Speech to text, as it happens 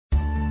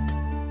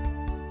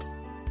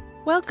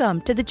Welcome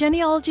to the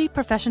Genealogy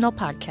Professional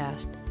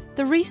Podcast,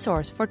 the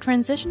resource for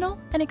transitional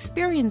and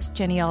experienced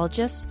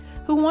genealogists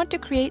who want to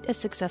create a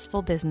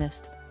successful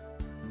business.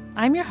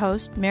 I'm your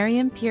host,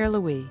 Marion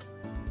Pierre-Louis.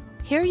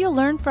 Here you'll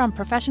learn from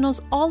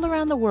professionals all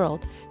around the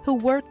world who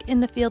work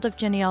in the field of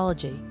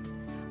genealogy.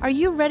 Are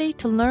you ready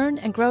to learn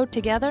and grow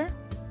together?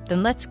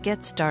 Then let's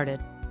get started.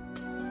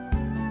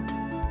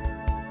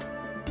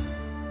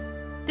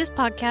 This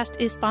podcast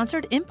is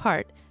sponsored in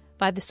part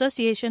by the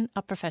Association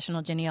of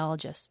Professional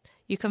Genealogists.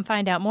 You can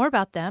find out more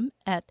about them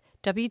at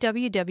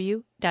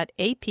www.apgen.org.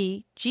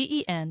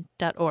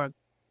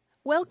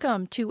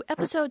 Welcome to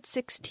episode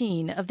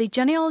 16 of the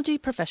Genealogy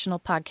Professional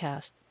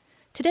Podcast.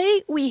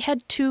 Today we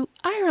head to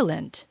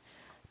Ireland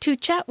to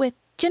chat with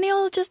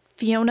genealogist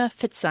Fiona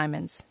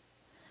Fitzsimons.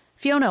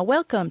 Fiona,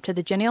 welcome to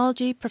the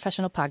Genealogy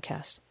Professional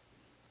Podcast.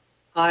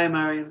 Hi,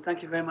 Marion.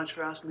 Thank you very much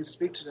for asking me to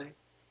speak today.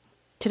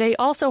 Today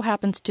also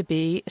happens to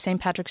be St.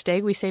 Patrick's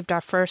Day. We saved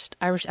our first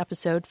Irish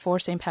episode for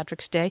St.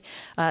 Patrick's Day,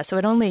 so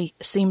it only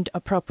seemed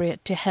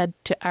appropriate to head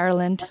to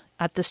Ireland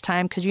at this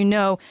time because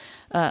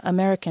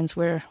Americans,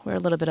 we're a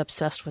little bit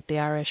obsessed with the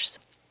Irish.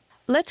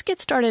 Let's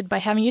get started by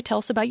having you tell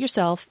us about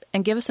yourself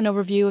and give us an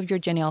overview of your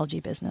genealogy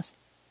business.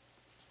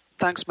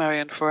 Thanks,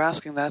 Marion, for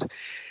asking that.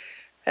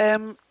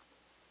 The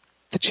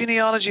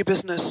genealogy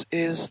business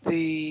is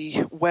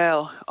the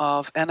well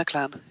of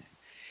Eneclann.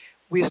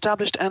 We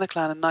established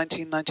Eneclann in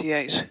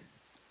 1998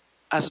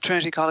 as a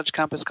Trinity College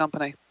Campus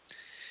Company.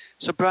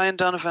 So Brian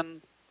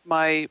Donovan,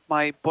 my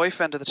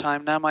boyfriend at the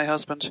time, now my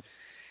husband,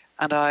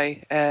 and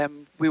I,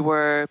 we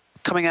were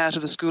coming out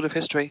of the School of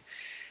History,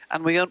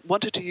 and we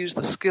wanted to use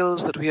the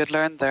skills that we had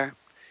learned there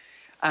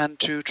and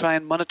to try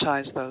and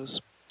monetize those,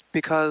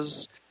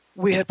 because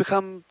we had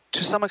become,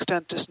 to some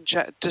extent,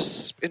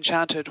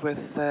 disenchanted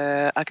with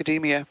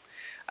academia,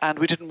 and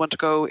we didn't want to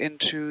go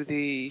into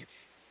the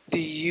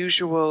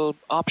usual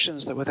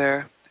options that were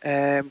there,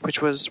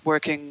 which was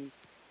working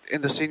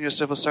in the senior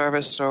civil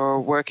service or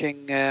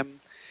working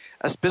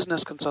as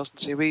business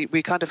consultancy.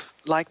 We kind of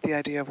liked the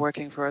idea of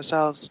working for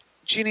ourselves.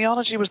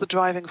 Genealogy was the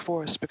driving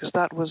force because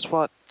that was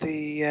what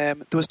there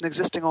was an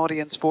existing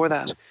audience for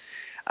that.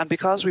 And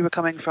because we were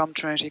coming from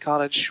Trinity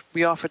College,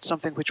 we offered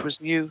something which was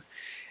new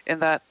in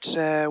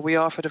that we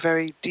offered a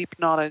very deep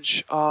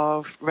knowledge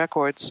of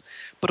records,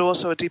 but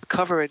also a deep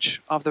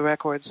coverage of the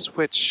records,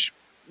 which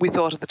we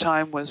thought at the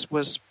time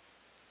was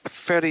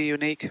fairly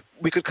unique.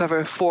 We could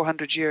cover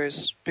 400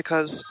 years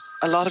because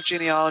a lot of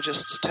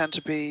genealogists tend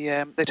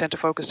to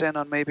focus in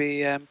on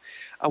maybe a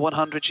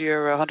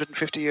 100-year or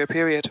 150-year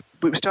period.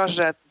 We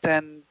started out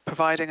then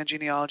providing a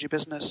genealogy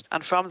business,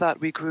 and from that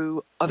we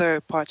grew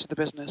other parts of the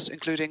business,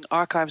 including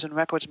archives and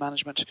records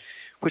management,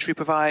 which we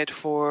provide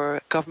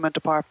for government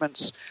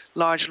departments,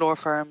 large law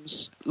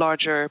firms,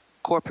 larger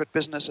corporate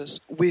businesses.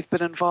 We've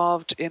been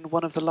involved in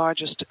one of the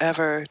largest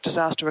ever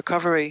disaster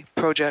recovery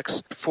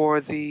projects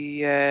for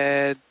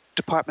the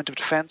Department of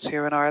Defence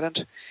here in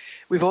Ireland.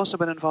 We've also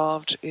been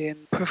involved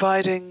in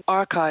providing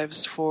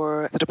archives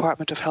for the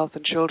Department of Health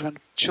and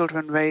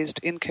Children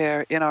raised in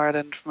care in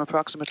Ireland from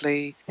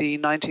approximately the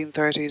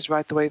 1930s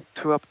right the way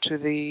through up to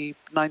the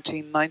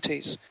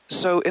 1990s.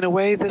 So in a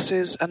way this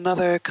is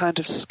another kind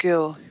of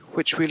skill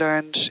which we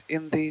learned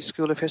in the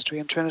School of History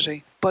in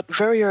Trinity. But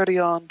very early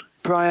on,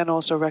 Brian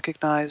also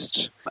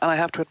recognised, and I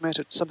have to admit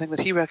it's something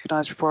that he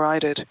recognised before I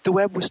did, the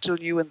web was still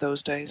new in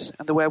those days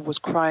and the web was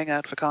crying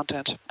out for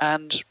content.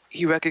 And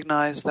he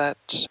recognised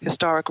that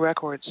historic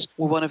records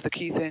were one of the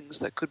key things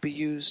that could be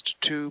used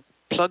to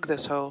plug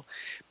this hole.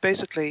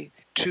 Basically,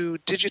 to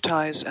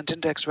digitise and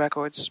index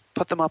records,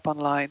 put them up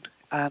online,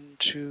 and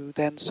to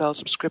then sell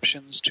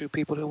subscriptions to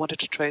people who wanted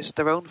to trace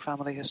their own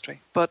family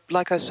history. But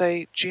like I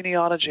say,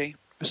 genealogy,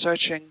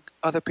 researching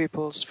other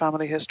people's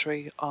family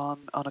history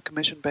on a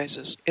commission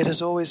basis, it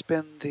has always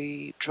been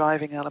the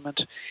driving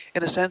element.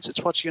 In a sense, it's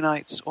what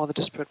unites all the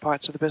disparate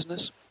parts of the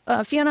business.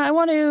 Fiona, I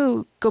want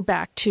to go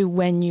back to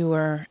when you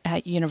were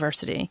at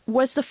university.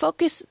 Was the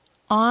focus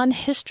on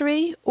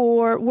history,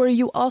 or were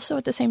you also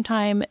at the same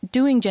time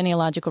doing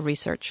genealogical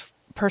research,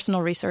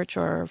 personal research,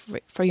 or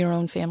for your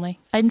own family?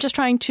 I'm just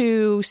trying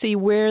to see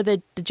where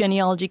the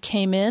genealogy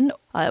came in.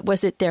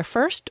 Was it there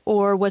first,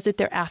 or was it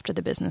there after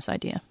the business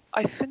idea?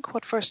 I think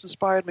what first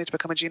inspired me to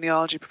become a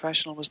genealogy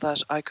professional was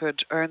that I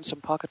could earn some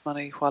pocket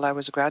money while I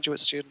was a graduate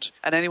student.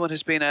 And anyone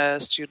who's been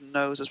a student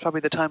knows it's probably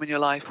the time in your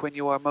life when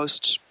you are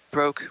most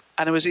broke.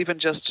 And it was even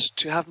just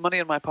to have money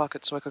in my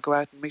pocket so I could go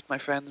out and meet my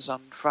friends on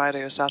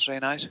Friday or Saturday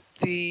night.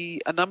 A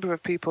number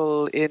of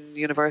people in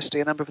university,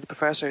 a number of the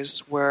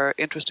professors were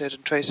interested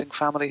in tracing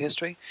family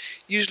history,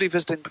 usually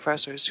visiting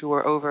professors who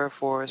were over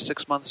for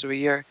 6 months or a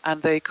year.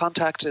 And they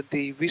contacted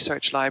the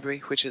research library,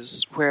 which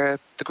is where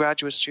the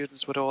graduate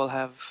students would all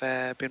have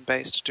been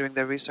based doing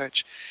their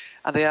research.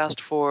 And they asked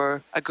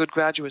for a good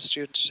graduate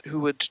student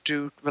who would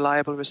do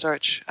reliable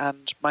research.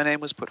 And my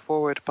name was put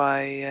forward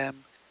by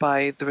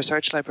the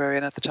research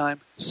librarian at the time.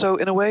 So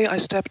in a way, I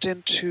stepped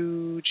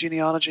into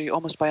genealogy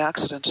almost by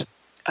accident.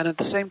 And at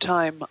the same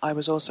time, I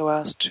was also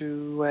asked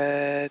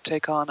to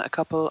take on a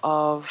couple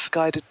of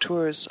guided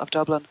tours of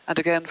Dublin, and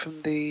again from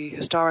the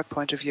historic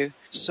point of view.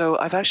 So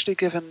I've actually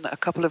given a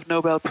couple of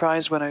Nobel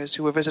Prize winners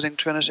who were visiting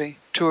Trinity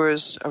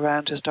tours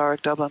around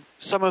historic Dublin.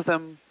 Some of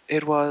them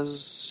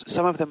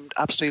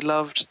absolutely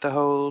loved the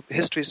whole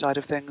history side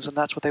of things, and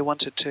that's what they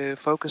wanted to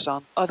focus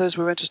on. Others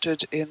were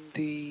interested in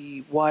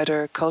the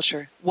wider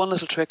culture. One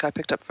little trick I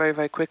picked up very,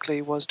 very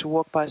quickly was to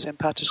walk by St.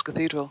 Patrick's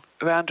Cathedral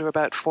around or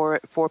about 4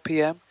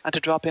 p.m. and to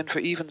drop in for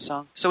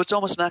evensong. So it's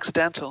almost an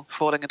accidental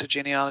falling into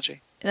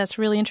genealogy. That's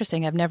really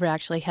interesting. I've never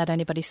actually had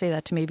anybody say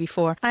that to me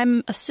before.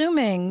 I'm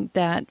assuming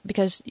that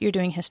because you're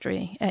doing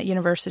history at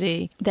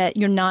university, that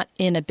you're not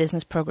in a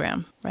business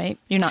program, right?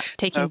 You're not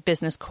taking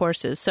business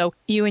courses. So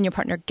you and your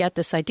partner get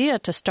this idea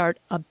to start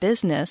a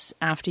business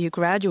after you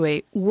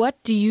graduate. What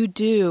do you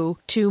do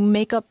to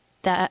make up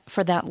that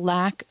for that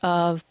lack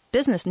of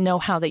business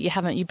know-how that you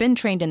haven't? You've been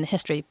trained in the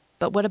history,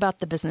 but what about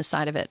the business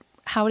side of it?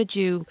 How did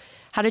you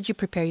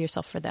prepare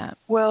yourself for that?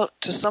 Well,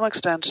 to some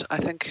extent, I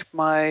think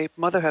my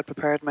mother had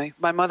prepared me.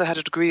 My mother had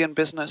a degree in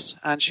business,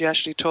 and she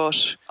actually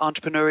taught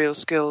entrepreneurial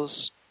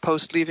skills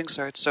post-leaving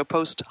cert, so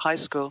post-high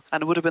school,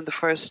 and it would have been the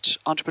first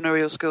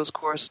entrepreneurial skills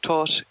course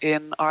taught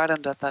in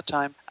Ireland at that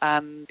time.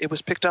 And it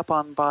was picked up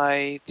on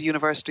by the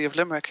University of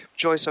Limerick,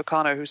 Joyce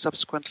O'Connor, who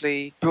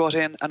subsequently brought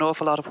in an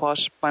awful lot of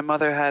what my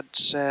mother had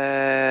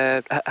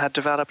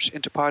developed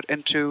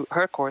into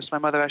her course. My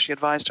mother actually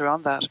advised her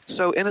on that.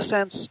 So in a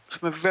sense,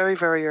 from a very,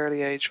 very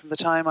early age, from the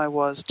time I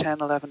was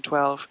 10, 11,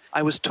 12,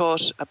 I was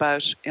taught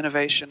about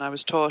innovation. I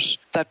was taught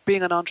that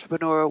being an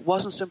entrepreneur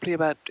wasn't simply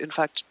about, in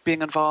fact,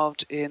 being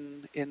involved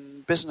in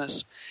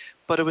business,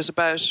 but it was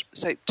about,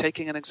 say,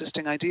 taking an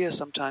existing idea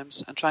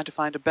sometimes and trying to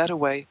find a better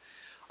way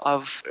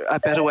of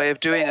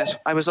doing it.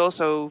 I was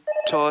also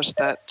taught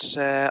that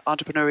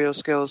entrepreneurial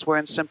skills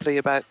weren't simply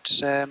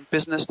about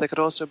business, they could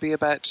also be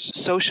about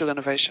social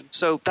innovation.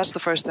 So that's the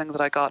first thing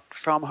that I got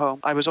from home.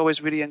 I was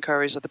always really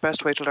encouraged that the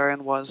best way to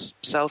learn was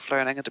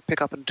self-learning and to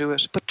pick up and do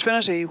it. But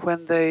Trinity,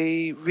 when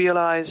they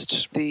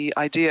realised the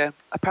idea,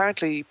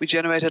 apparently we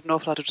generated an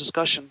awful lot of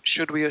discussion.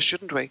 Should we or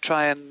shouldn't we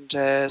try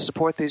and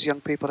support these young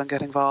people and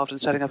get involved in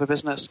setting up a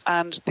business?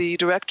 And the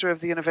director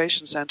of the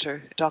Innovation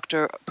Centre,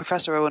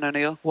 Professor Owen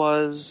O'Neill,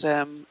 was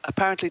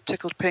apparently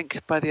tickled pink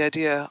by the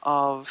idea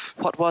of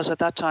what was at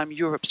that time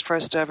Europe's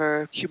first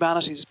ever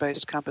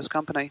humanities-based campus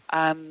company.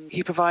 And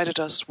he provided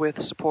us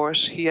with support.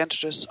 He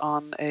entered us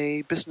on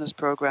a business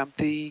programme,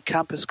 the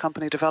Campus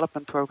Company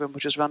Development Programme,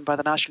 which is run by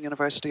the National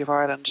University of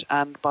Ireland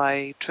and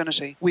by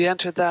Trinity. We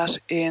entered that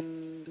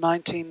in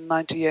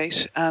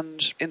 1998,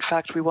 and in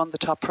fact we won the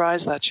top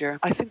prize that year.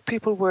 I think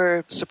people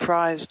were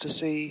surprised to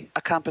see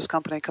a campus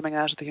company coming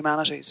out of the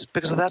humanities,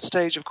 because at that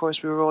stage, of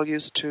course, we were already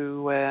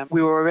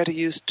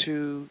used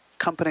to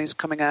companies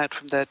coming out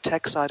from the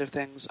tech side of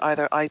things,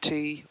 either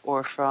IT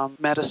or from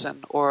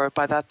medicine, or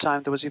by that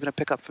time there was even a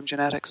pickup from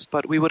genetics.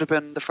 But we would have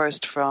been the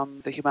first from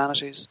the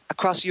humanities.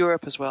 Across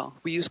Europe as well,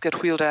 we used to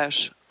get wheeled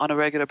out on a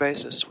regular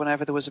basis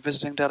whenever there was a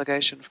visiting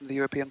delegation from the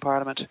European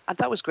Parliament. And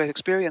that was a great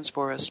experience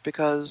for us,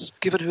 because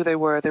given who they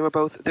were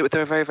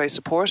very, very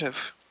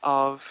supportive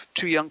of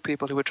two young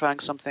people who were trying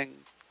something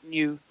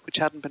new which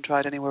hadn't been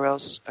tried anywhere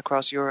else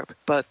across Europe.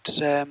 But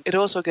it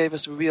also gave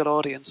us a real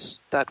audience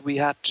that we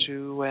had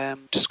to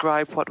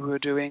describe what we were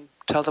doing,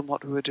 tell them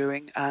what we were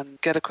doing, and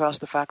get across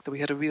the fact that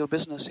we had a real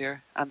business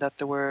here and that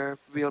there were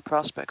real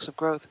prospects of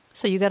growth.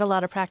 So you got a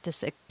lot of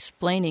practice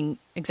explaining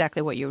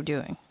exactly what you were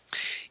doing.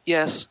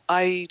 Yes,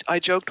 I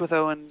joked with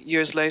Owen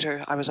years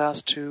later. I was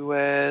asked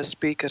to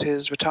speak at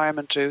his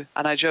retirement do,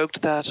 and I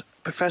joked that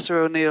Professor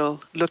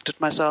O'Neill looked at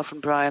myself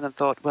and Brian and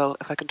thought, well,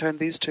 if I can turn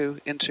these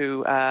two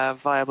into a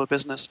viable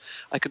business,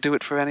 I could do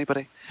it for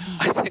anybody.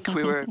 I think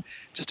we were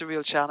just a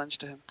real challenge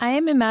to him. I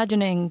am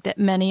imagining that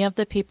many of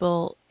the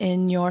people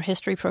in your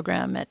history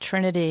program at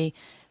Trinity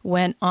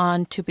went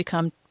on to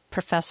become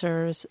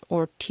professors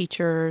or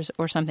teachers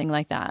or something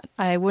like that.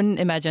 I wouldn't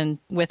imagine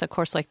with a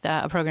course like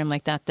that, a program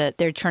like that, that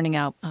they're churning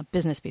out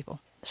business people.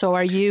 So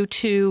are you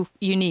too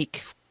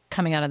unique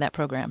coming out of that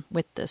program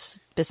with this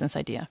business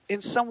idea?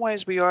 In some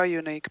ways we are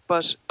unique,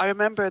 but I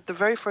remember the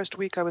very first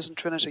week I was in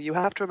Trinity. You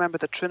have to remember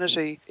that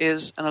Trinity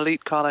is an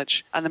elite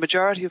college, and the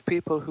majority of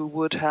people who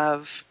would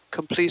have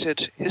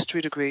completed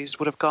history degrees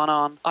would have gone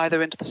on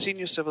either into the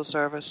senior civil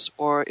service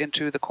or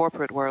into the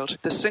corporate world.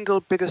 The single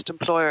biggest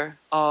employer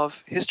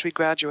of history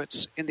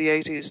graduates in the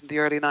 80s and the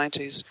early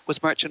 90s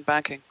was merchant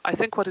banking. I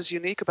think what is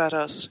unique about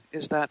us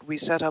is that we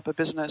set up a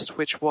business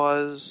which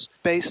was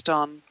based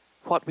on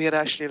what we had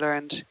actually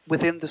learned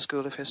within the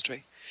School of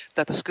History,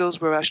 that the skills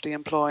we're actually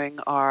employing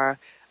are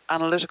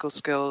analytical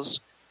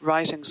skills,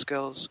 writing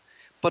skills,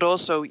 but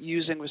also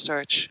using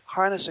research,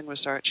 harnessing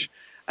research,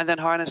 and then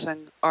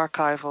harnessing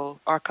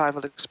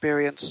archival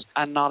experience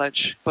and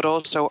knowledge, but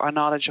also our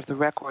knowledge of the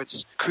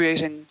records,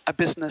 creating a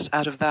business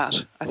out of that.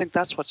 I think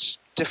that's what's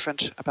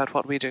different about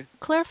what we do.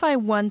 Clarify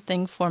one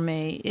thing for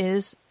me.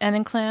 Is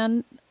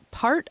Eneclann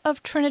part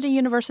of Trinity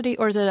University,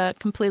 or is it a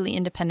completely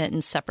independent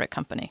and separate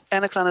company?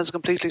 Eneclann is a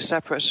completely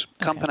separate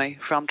company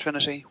from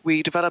Trinity.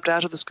 We developed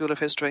out of the School of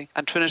History,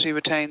 and Trinity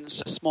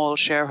retains a small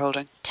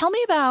shareholding. Tell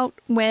me about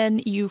when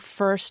you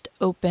first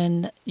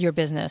opened your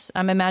business.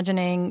 I'm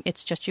imagining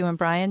it's just you and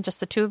Brian, just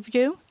the two of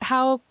you.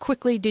 How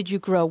quickly did you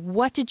grow?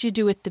 What did you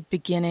do at the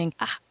beginning?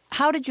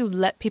 How did you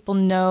let people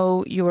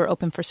know you were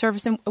open for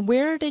service? And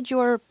where did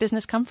your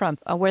business come from?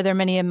 Were there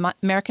many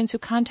Americans who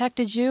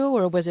contacted you,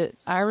 or was it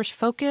Irish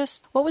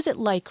focused? What was it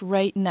like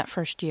right in that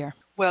first year?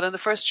 Well, in the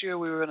first year,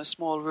 we were in a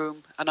small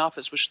room, an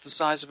office which was the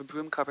size of a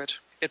broom cupboard.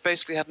 It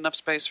basically had enough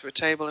space for a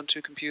table and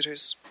 2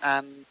 computers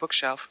and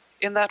bookshelf.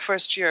 In that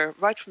first year,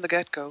 right from the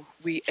get-go,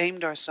 we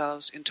aimed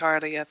ourselves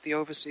entirely at the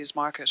overseas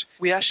market.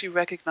 We actually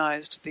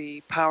recognised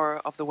the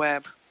power of the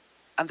web,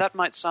 and that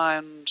might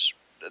sound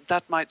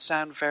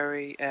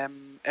very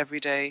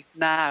everyday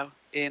now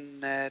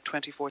in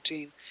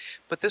 2014,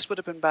 but this would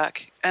have been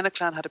back.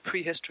 Eneclann had a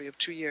prehistory of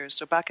 2 years,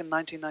 so back in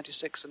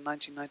 1996 and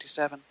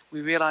 1997, we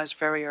realised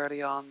very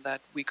early on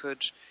that we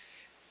could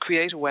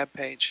create a web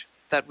page.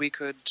 By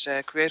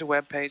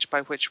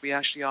which we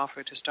actually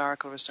offered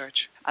historical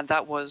research, and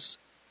that was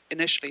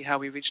initially how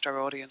we reached our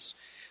audience.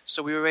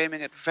 So we were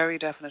aiming it very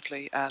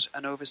definitely at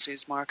an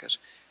overseas market,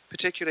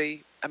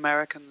 particularly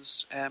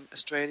Americans,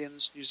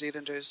 Australians, New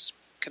Zealanders,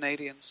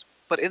 Canadians.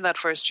 But in that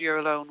first year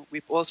alone,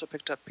 we also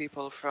picked up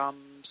people from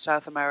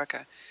South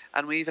America,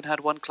 and we even had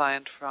one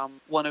client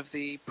from one of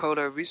the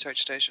polar research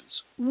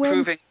stations,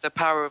 proving the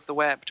power of the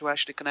web to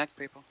actually connect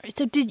people.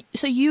 So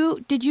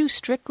did you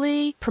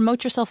strictly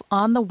promote yourself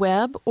on the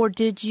web, or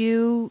did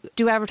you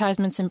do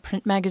advertisements in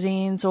print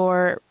magazines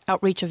or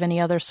outreach of any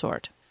other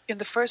sort? In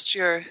the first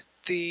year,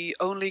 the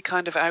only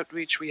kind of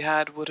outreach we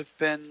had would have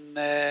been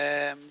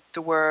there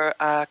were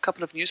a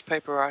couple of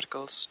newspaper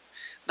articles.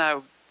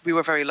 Now, we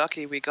were very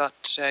lucky. We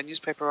got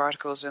newspaper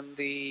articles in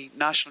the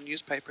national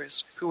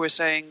newspapers who were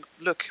saying,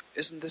 look,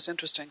 isn't this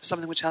interesting?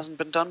 Something which hasn't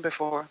been done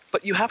before.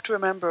 But you have to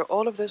remember,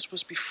 all of this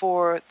was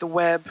before the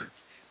web,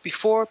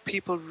 before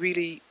people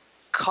really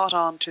caught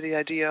on to the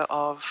idea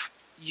of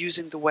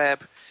using the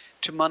web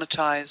to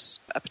monetize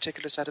a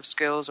particular set of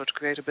skills or to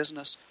create a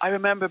business. I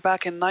remember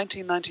back in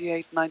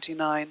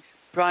 1998-99,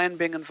 Brian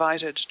being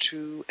invited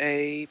to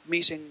a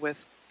meeting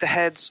with the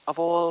heads of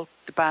all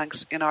the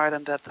banks in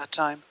Ireland at that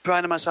time.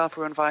 Brian and myself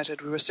were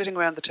invited. We were sitting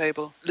around the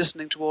table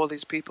listening to all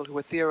these people who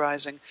were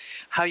theorising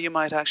how you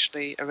might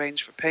actually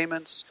arrange for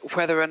payments,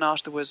 whether or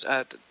not there was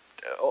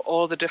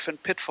all the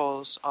different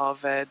pitfalls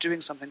of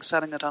doing something,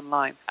 selling it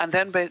online. And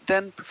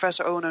then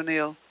Professor Owen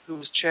O'Neill, who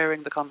was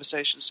chairing the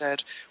conversation,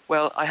 said,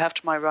 well, I have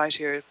to my right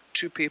here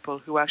 2 people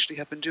who actually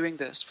have been doing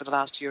this for the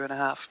last year and a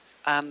half.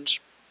 And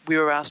we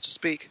were asked to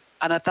speak.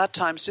 And at that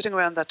time, sitting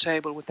around that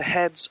table with the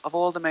heads of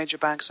all the major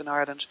banks in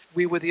Ireland,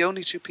 we were the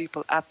only 2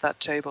 people at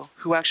that table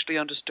who actually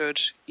understood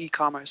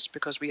e-commerce,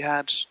 because we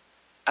had,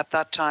 at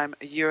that time,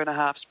 a year and a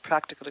half's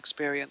practical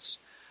experience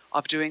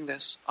of doing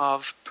this,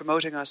 of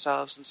promoting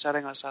ourselves and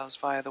selling ourselves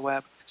via the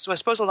web. So I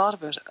suppose a lot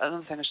of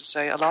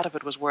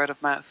it was word of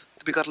mouth.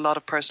 We got a lot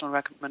of personal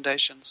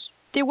recommendations.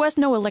 There was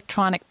no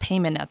electronic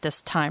payment at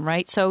this time,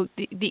 right? So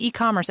the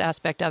e-commerce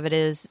aspect of it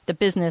is the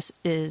business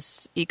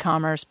is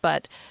e-commerce,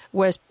 but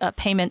was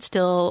payment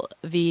still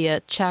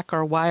via check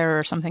or wire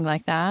or something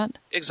like that?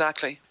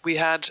 Exactly. We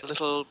had a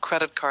little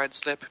credit card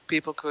slip.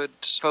 People could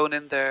phone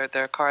in their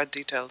card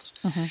details.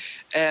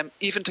 Mm-hmm.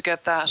 Even to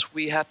get that,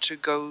 we had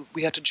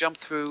to jump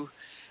through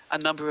a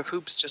number of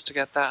hoops just to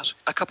get that.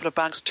 A couple of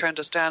banks turned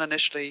us down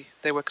initially.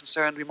 They were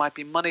concerned we might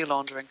be money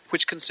laundering,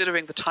 which,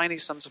 considering the tiny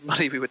sums of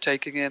money we were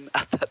taking in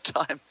at that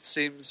time,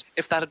 seems,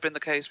 if that had been the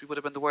case, we would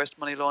have been the worst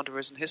money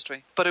launderers in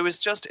history. But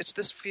it's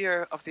this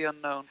fear of the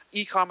unknown.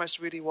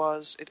 E-commerce really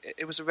was,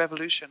 it was a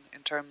revolution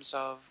in terms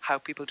of how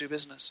people do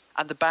business.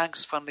 And the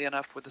banks, funnily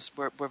enough,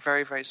 were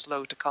very, very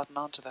slow to cotton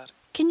on to that.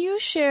 Can you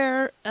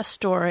share a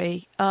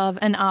story of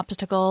an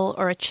obstacle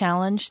or a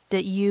challenge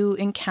that you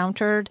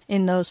encountered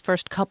in those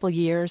first couple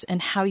years and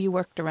how you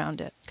worked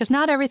around it? Because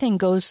not everything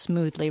goes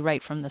smoothly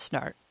right from the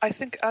start. I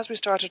think as we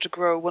started to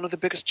grow, one of the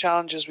biggest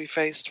challenges we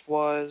faced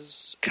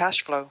was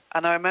cash flow.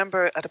 And I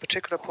remember at a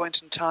particular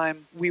point in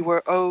time, we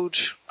were owed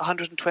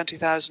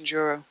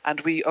 €120,000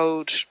 and we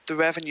owed the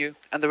revenue,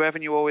 and the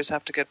revenue always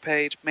have to get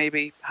paid,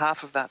 maybe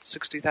half of that,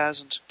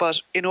 60,000.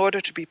 But in order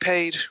to be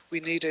paid,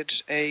 we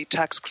needed a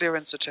tax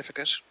clearance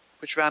certificate,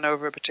 which ran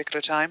over a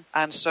particular time.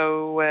 And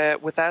so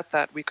without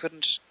that, we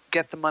couldn't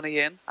get the money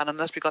in. And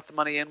unless we got the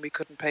money in, we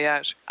couldn't pay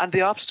out. And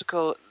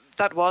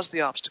that was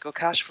the obstacle,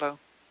 cash flow.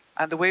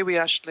 And the way we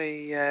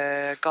actually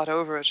got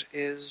over it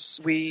is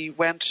we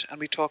went and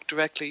we talked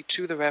directly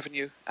to the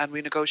revenue and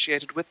we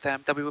negotiated with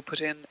them that we would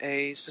put in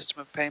a system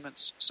of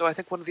payments. So I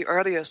think one of the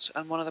earliest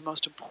and one of the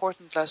most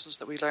important lessons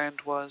that we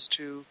learned was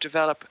to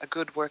develop a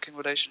good working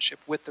relationship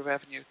with the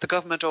revenue. The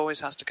government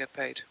always has to get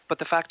paid. But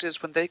the fact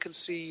is, when they can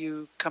see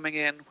you coming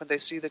in, when they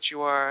see that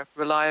you are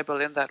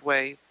reliable in that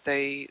way,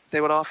 they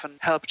will often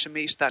help to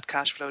meet that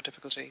cash flow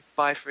difficulty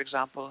by, for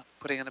example,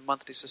 putting in a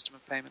monthly system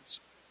of payments.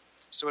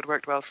 So it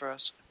worked well for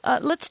us.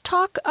 Let's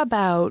talk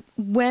about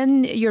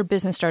when your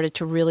business started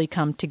to really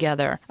come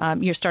together.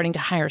 You're starting to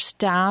hire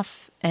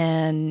staff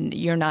and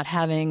you're not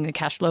having the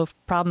cash flow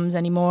problems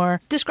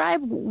anymore.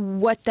 Describe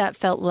what that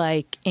felt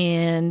like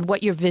and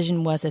what your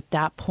vision was at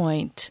that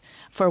point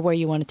for where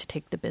you wanted to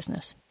take the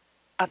business.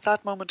 At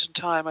that moment in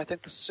time, I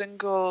think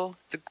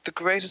the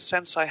greatest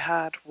sense I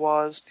had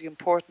was the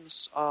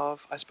importance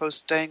of, I suppose,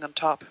 staying on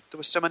top. There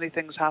were so many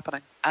things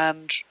happening.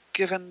 And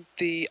given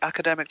the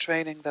academic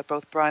training that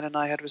both Brian and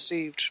I had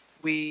received,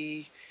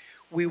 we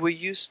were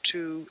used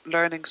to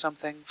learning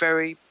something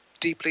very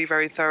deeply,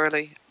 very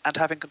thoroughly, and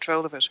having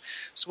control of it.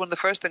 So one of the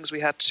first things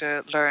we had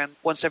to learn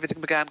once everything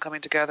began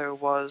coming together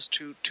was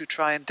to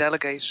try and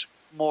delegate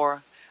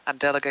more and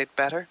delegate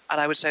better.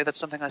 And I would say that's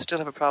something I still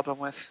have a problem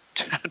with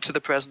to the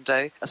present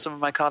day, as some of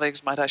my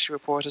colleagues might actually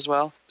report as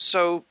well.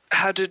 So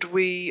how did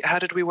we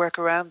work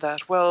around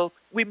that? Well,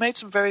 we made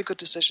some very good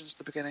decisions at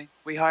the beginning.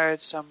 We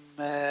hired some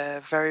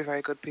very,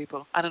 very good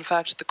people. And in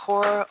fact, the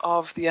core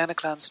of the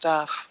Eneclann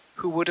staff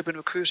who would have been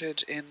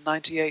recruited in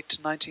 98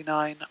 to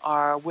 99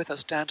 are with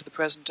us down to the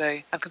present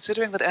day. And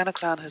considering that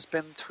Eneclann has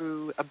been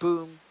through a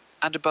boom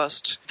and a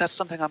bust, that's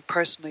something I'm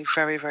personally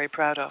very, very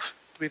proud of.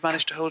 We've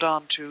managed to hold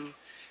on to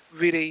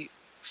really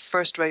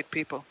first-rate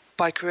people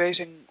by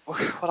creating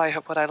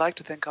what I like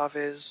to think of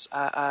is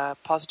a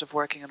positive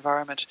working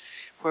environment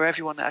where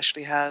everyone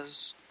actually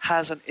has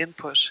an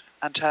input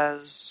and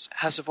has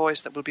a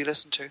voice that will be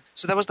listened to.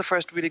 So that was the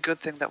first really good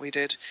thing that we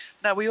did.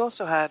 Now,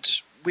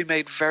 we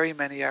made very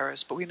many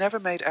errors, but we never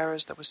made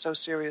errors that were so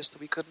serious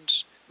that we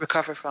couldn't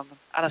recover from them.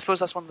 And I suppose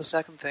that's one of the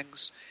second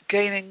things,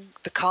 gaining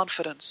the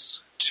confidence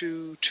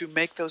to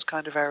make those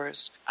kind of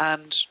errors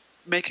and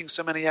making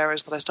so many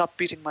errors that I stopped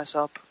beating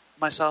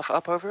myself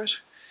up over it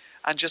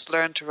and just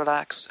learned to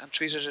relax and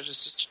treated it as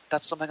just,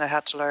 that's something I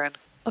had to learn.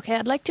 Okay,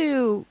 I'd like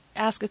to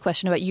ask a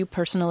question about you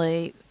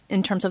personally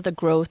in terms of the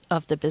growth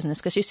of the business,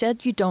 because you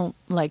said you don't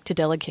like to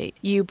delegate.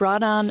 You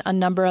brought on a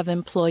number of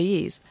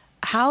employees.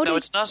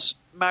 It's not,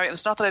 Marion,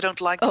 it's not that I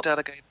don't like to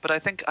delegate, but I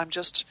think I'm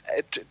just,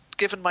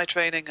 given my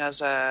training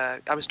I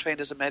was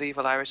trained as a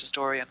medieval Irish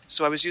historian,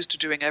 so I was used to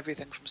doing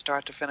everything from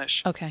start to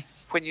finish. Okay.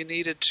 When you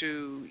needed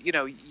to,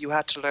 you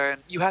had to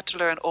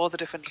learn all the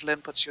different little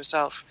inputs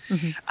yourself.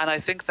 Mm-hmm. And I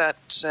think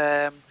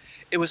that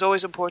it was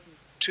always important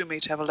to me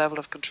to have a level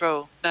of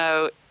control.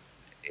 Now,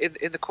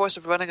 in the course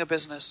of running a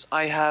business,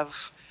 I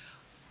have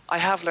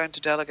learned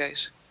to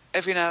delegate.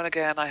 Every now and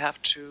again, I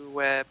have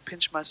to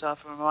pinch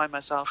myself and remind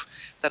myself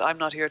that I'm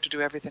not here to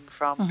do everything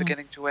from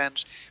beginning to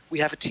end. We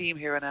have a team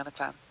here in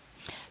Eneclann.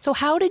 So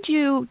how did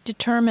you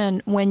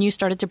determine when you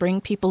started to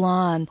bring people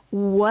on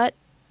what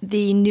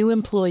the new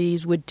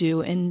employees would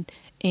do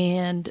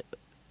and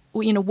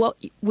what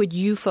would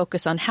you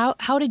focus on?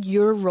 How did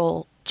your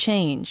role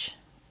change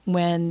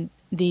when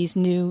these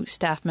new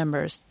staff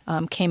members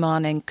came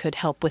on and could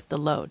help with the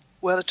load?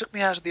 Well, it took me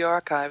out of the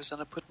archives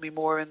and it put me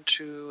more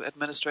into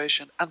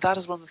administration. And that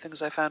is one of the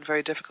things I found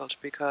very difficult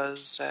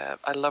because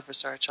I love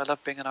research. I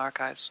love being in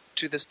archives.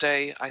 To this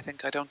day, I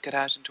think I don't get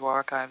out into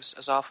archives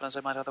as often as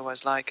I might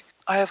otherwise like.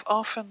 I have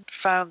often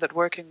found that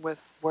working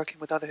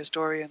with other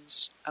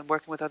historians and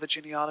working with other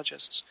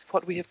genealogists,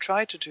 what we have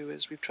tried to do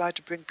is we've tried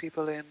to bring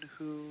people in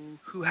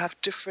who have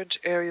different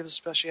areas of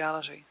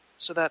speciality.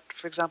 So that,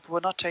 for example, we're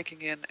not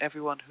taking in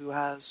everyone who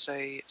has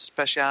a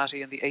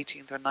speciality in the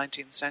 18th or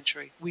 19th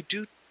century. We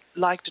do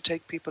like to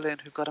take people in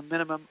who've got a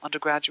minimum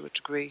undergraduate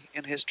degree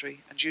in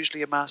history and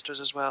usually a master's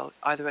as well,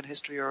 either in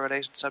history or a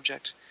related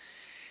subject.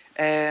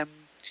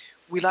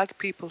 We like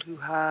people who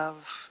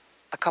have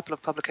a couple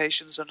of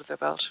publications under their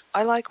belt.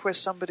 I like where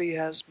somebody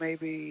has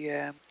maybe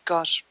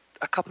got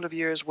a couple of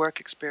years' work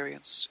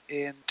experience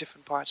in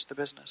different parts of the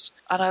business.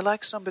 And I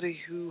like somebody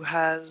who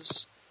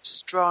has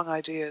strong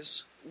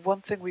ideas.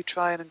 One thing we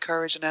try and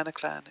encourage in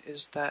Eneclann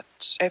is that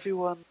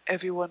everyone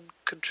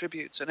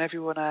contributes and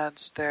everyone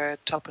adds their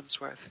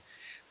tuppence worth.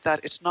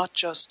 That it's not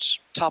just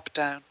top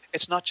down.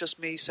 It's not just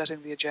me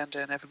setting the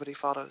agenda and everybody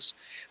follows.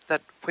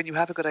 That when you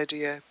have a good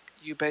idea,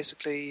 you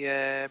basically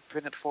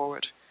bring it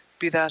forward.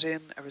 Be that in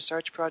a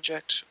research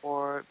project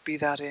or be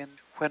that in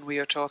when we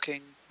are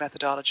talking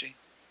methodology.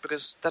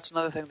 Because that's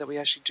another thing that we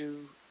actually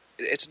do.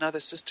 It's another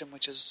system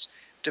which is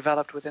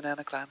developed within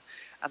Eneclann,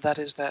 and that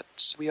is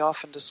that we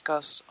often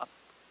discuss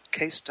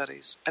case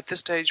studies. At this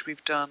stage,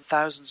 we've done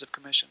thousands of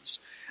commissions,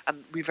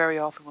 and we very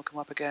often will come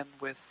up again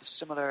with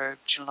similar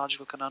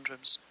genealogical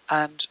conundrums.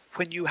 And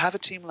when you have a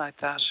team like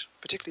that,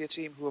 particularly a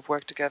team who have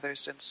worked together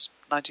since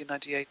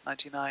 1998,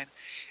 99,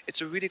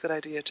 it's a really good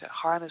idea to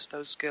harness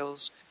those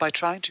skills by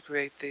trying to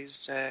create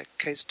these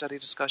case study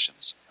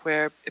discussions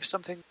where if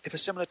a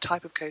similar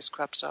type of case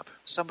crops up,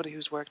 somebody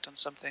who's worked on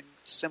something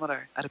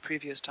similar at a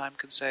previous time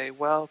can say,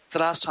 well, the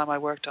last time I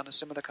worked on a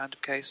similar kind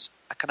of case,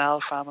 a canal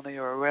family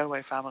or a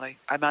railway family,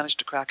 I managed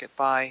to crack it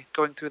by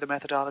going through the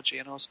methodology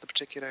and also the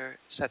particular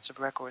sets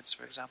of records,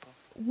 for example.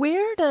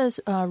 Where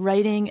does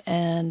writing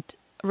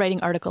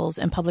articles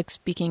and public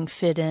speaking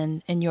fit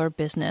in your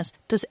business?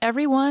 Does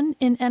everyone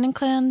in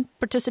Eneclann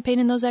participate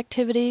in those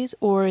activities,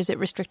 or is it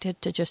restricted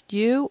to just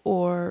you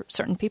or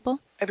certain people?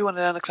 Everyone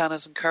in Eneclann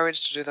is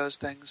encouraged to do those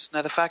things.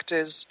 Now, the fact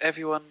is,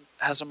 everyone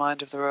has a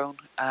mind of their own,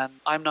 and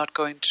I'm not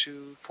going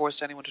to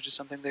force anyone to do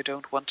something they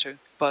don't want to.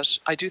 But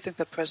I do think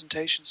that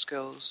presentation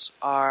skills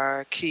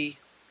are key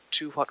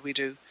to what we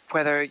do,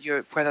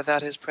 whether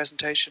that is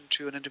presentation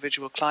to an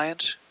individual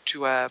client,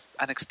 to an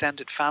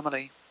extended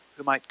family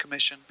who might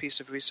commission a piece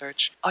of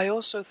research. I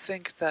also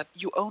think that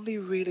you only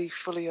really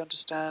fully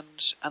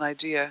understand an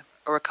idea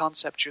or a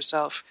concept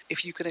yourself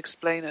if you can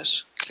explain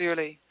it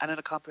clearly and in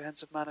a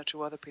comprehensive manner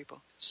to other people.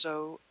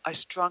 So I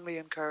strongly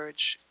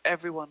encourage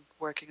everyone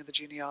working in the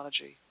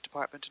genealogy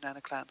department in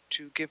Eneclann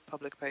to give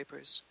public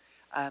papers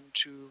and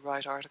to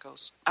write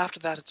articles. After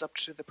that, it's up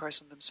to the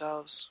person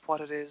themselves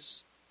what it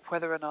is,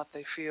 whether or not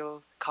they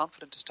feel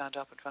confident to stand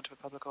up in front of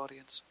a public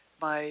audience.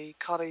 My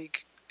colleague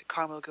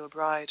Carmel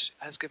Gilbride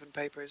has given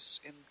papers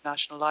in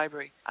National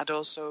Library and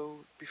also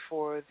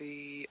before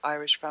the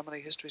Irish Family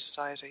History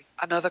Society.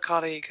 Another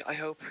colleague, I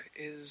hope,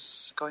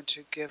 is going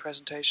to give a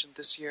presentation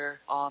this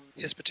year on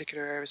his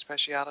particular area of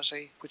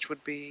speciality, which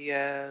would be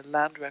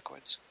land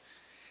records.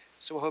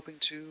 So we're hoping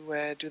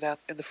to do that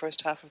in the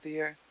first half of the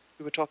year.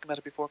 We were talking about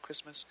it before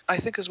Christmas. I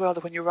think as well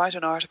that when you write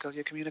an article,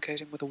 you're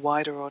communicating with a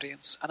wider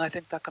audience, and I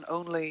think that can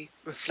only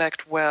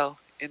reflect well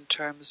in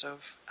terms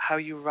of how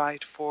you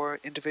write for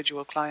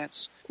individual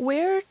clients.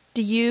 Where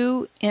do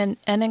you in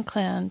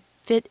Eneclann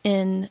fit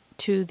in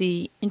to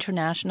the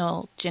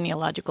international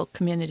genealogical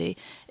community?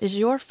 Is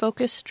your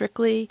focus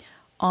strictly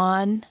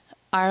on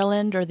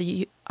Ireland or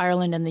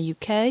Ireland and the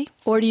UK,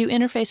 or do you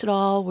interface at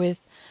all with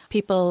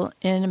people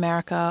in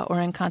America or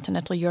in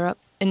continental Europe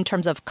in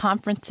terms of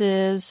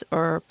conferences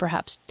or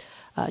perhaps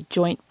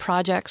joint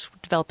projects,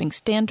 developing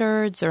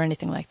standards or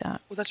anything like that?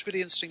 Well, that's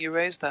really interesting you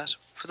raised that.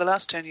 For the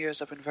last 10 years,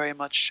 I've been very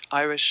much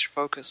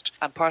Irish-focused.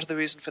 And part of the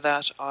reason for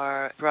that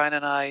are Brian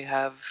and I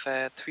have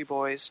 3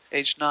 boys,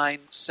 aged 9,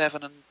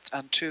 7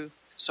 and 2.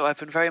 So I've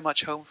been very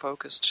much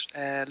home-focused,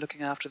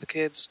 looking after the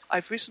kids.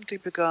 I've recently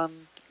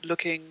begun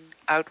looking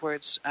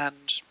outwards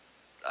and,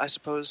 I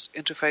suppose,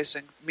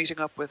 interfacing, meeting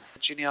up with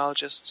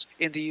genealogists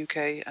in the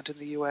UK and in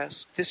the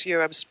US. This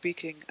year I'm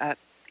speaking at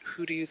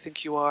Who Do You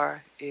Think You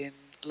Are in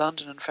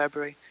London in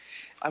February.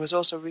 I was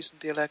also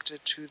recently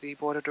elected to the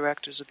board of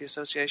directors of the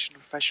Association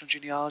of Professional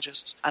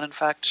Genealogists, and in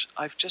fact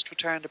I've just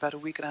returned about a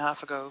week and a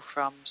half ago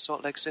from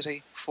Salt Lake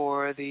City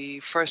for the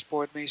first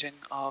board meeting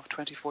of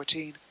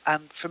 2014,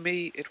 and for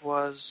me it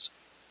was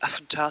a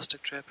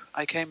fantastic trip.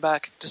 I came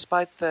back,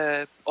 despite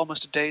the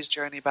almost a day's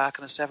journey back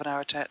and a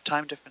 7-hour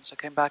time difference, I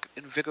came back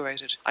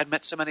invigorated. I'd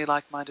met so many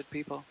like-minded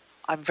people.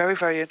 I'm very,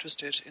 very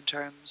interested in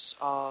terms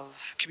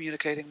of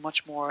communicating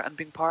much more and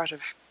being part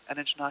of an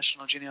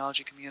international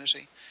genealogy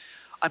community.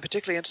 I'm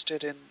particularly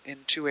interested in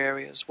 2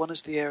 areas. One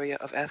is the area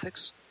of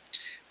ethics,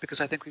 because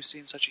I think we've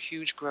seen such a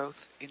huge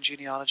growth in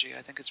genealogy.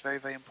 I think it's very,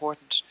 very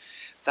important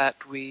that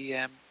we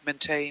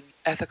maintain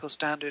ethical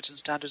standards and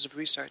standards of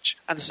research.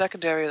 And the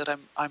second area that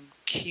I'm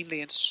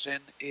keenly interested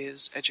in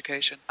is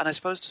education. And I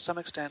suppose to some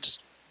extent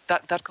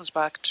that comes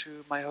back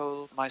to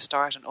my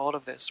start in all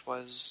of this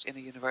was in a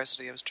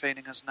university. I was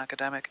training as an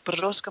academic. But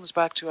it also comes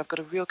back to I've got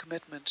a real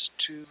commitment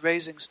to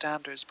raising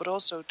standards, but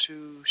also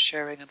to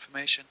sharing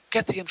information.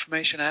 Get the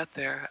information out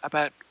there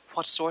about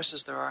what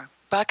sources there are.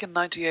 Back in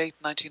 98,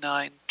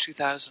 99,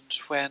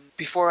 2000,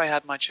 before I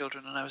had my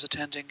children and I was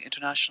attending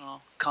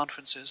international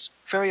conferences,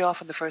 very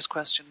often the first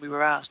question we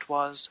were asked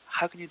was,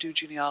 how can you do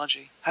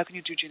genealogy? How can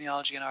you do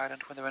genealogy in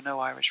Ireland when there are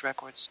no Irish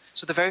records?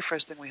 So the very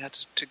first thing we had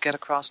to get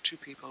across to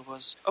people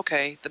was,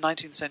 okay, the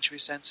 19th century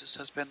census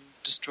has been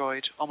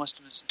destroyed almost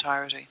in its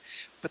entirety,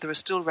 but there are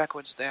still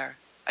records there.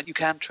 And you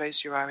can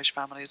trace your Irish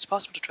family. It's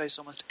possible to trace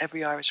almost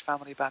every Irish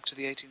family back to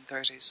the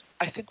 1830s.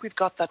 I think we've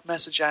got that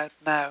message out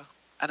now,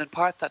 and in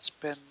part that's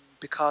been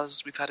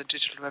because we've had a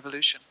digital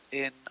revolution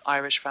in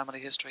Irish family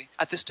history.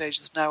 At this stage,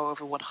 there's now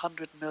over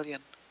 100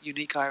 million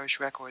unique Irish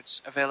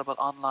records available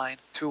online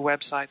through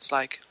websites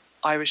like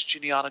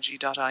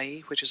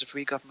irishgenealogy.ie, which is a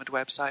free government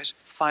website,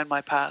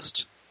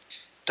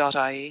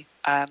 findmypast.ie,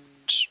 and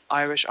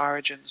Irish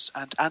Origins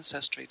and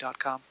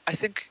Ancestry.com. I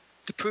think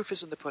the proof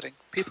is in the pudding.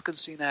 People can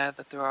see now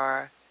that there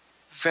are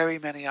very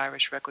many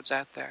Irish records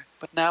out there.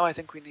 But now I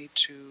think we need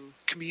to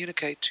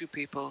communicate to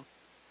people,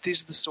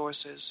 these are the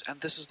sources and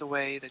this is the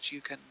way that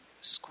you can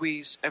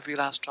squeeze every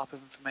last drop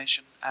of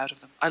information out of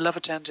them. I love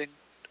attending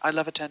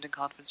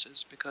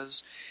conferences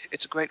because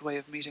it's a great way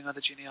of meeting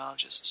other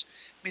genealogists,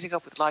 meeting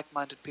up with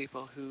like-minded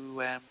people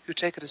who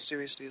take it as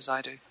seriously as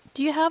I do.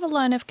 Do you have a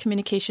line of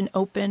communication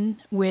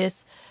open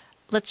with,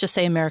 let's just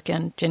say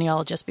American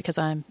genealogists because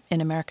I'm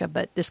in America,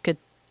 but this could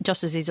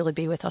just as easily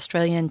be with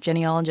Australian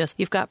genealogists?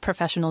 You've got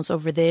professionals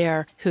over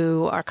there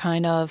who are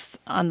kind of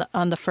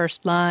on the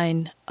first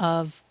line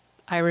of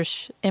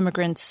Irish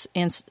immigrants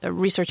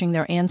researching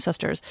their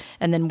ancestors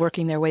and then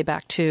working their way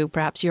back to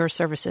perhaps your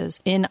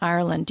services in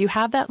Ireland. Do you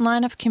have that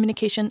line of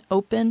communication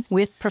open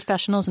with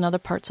professionals in other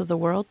parts of the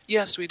world?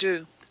 Yes, we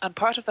do. And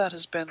part of that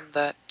has been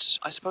that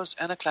I suppose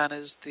Eneclann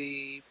is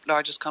the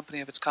largest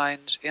company of its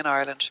kind in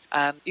Ireland.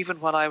 And even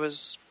when I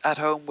was at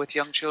home with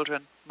young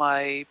children,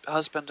 my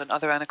husband and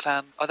other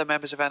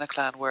members of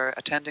Eneclann were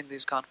attending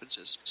these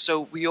conferences.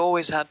 So we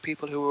always had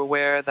people who were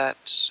aware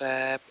that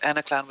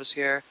Eneclann was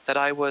here, that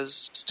I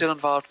was still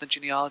involved in the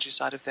genealogy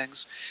side of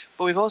things.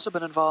 But we've also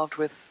been involved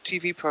with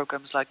TV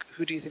programs like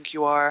Who Do You Think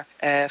You Are?,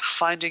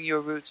 Finding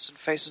Your Roots and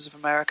Faces of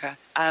America.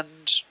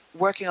 And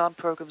working on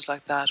programs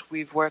like that,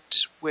 we've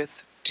worked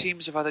with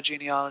teams of other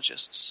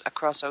genealogists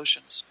across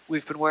oceans.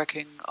 We've been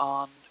working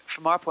on,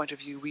 from our point of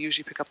view, we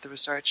usually pick up the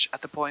research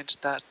at the point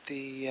that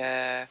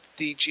the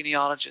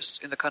genealogists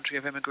in the country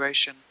of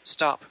immigration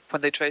stop,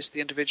 when they trace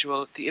the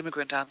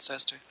immigrant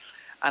ancestor.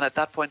 And at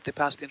that point, they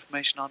pass the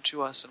information on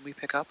to us and we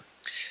pick up.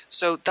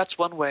 So that's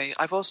one way.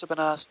 I've also been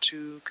asked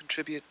to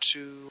contribute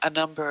to a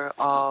number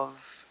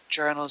of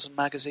journals and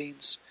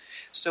magazines.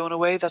 So in a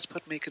way, that's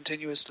put me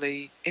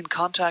continuously in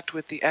contact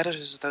with the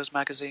editors of those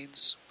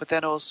magazines. But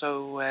then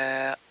also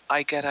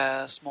I get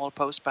a small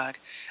post bag.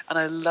 And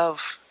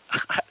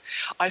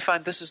I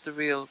find this is the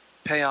real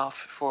payoff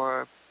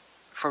for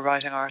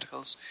writing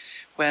articles,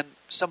 when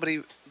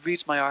somebody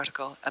reads my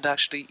article and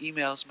actually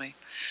emails me.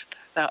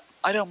 Now,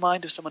 I don't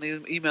mind if someone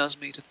emails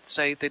me to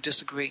say they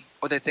disagree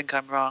or they think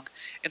I'm wrong.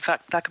 In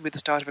fact, that can be the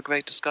start of a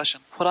great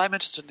discussion. What I'm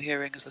interested in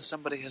hearing is that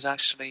somebody has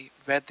actually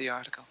read the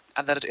article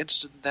and that it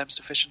interested in them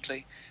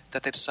sufficiently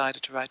that they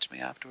decided to write to me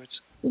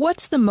afterwards.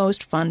 What's the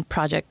most fun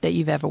project that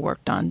you've ever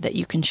worked on that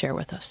you can share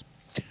with us?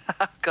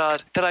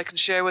 God, that I can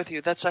share with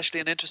you. That's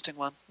actually an interesting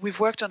one. We've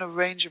worked on a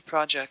range of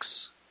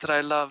projects that I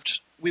loved.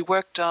 I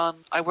worked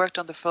on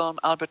the film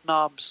Albert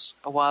Nobbs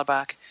a while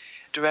back,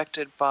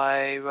 directed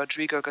by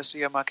Rodrigo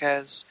Garcia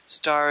Marquez,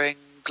 starring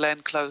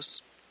Glenn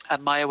Close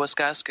and Maya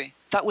Wasikowski.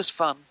 That was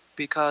fun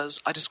because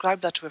I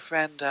described that to a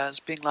friend as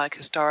being like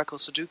historical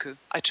Sudoku.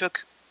 I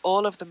took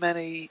all of the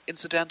many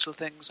incidental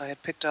things I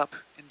had picked up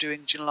in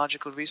doing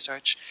genealogical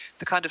research,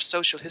 the kind of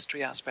social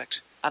history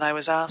aspect, and I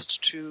was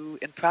asked to,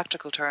 in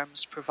practical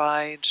terms,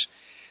 provide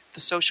the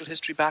social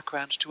history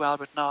background to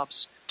Albert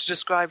Nobbs, to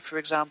describe, for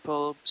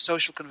example,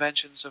 social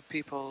conventions of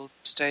people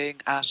staying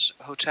at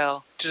a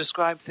hotel, to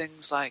describe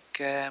things like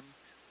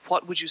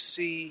what would you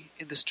see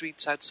in the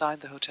streets outside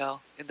the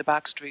hotel, in the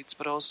back streets,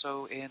 but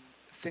also in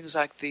things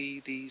like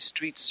the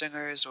street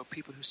singers or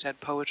people who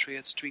said poetry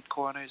at street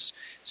corners,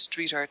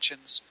 street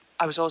urchins.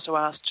 I was also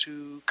asked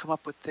to come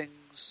up with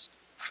things,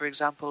 for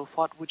example,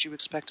 what would you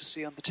expect to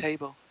see on the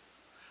table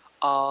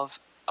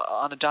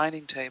on a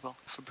dining table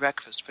for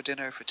breakfast, for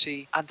dinner, for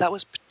tea. And that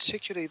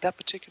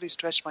particularly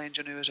stretched my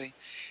ingenuity,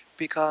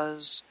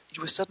 because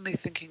you were suddenly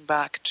thinking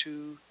back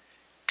to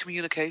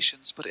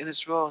communications, but in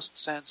its rawest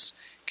sense,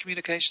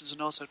 communications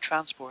and also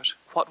transport.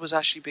 What was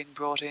actually being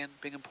brought in,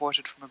 being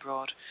imported from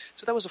abroad.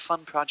 So that was a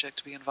fun project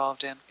to be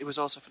involved in. It was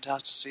also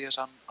fantastic to see it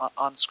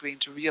on screen,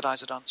 to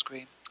realise it on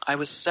screen. I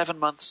was 8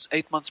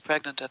 months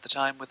pregnant at the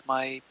time with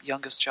my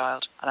youngest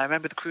child. And I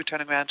remember the crew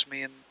turning around to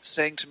me and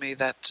saying to me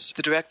that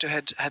the director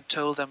had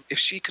told them if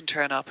she can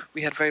turn up,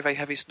 we had very, very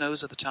heavy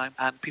snows at the time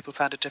and people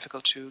found it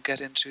difficult to get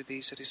into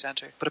the city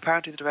centre. But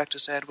apparently the director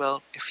said,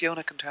 well, if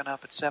Fiona can turn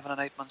up at 7 and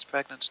 8 months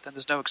pregnant, then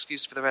there's no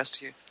excuse for the rest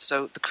of you.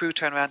 So the crew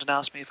turned around and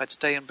asked me if I'd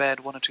stay in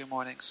bed 1 or 2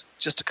 mornings,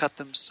 just to cut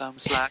them some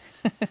slack.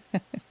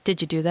 Did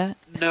you do that?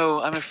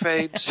 No, I'm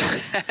afraid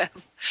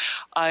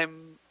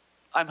I'm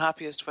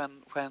happiest when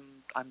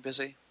I'm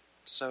busy.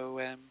 So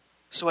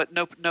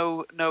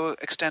no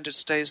extended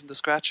stays in the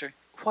scratcher.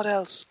 What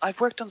else?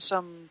 I've worked on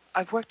some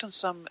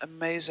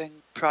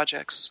amazing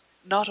projects.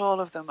 Not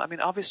all of them. I mean,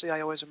 obviously I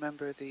always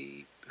remember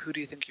the Who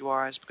Do You Think You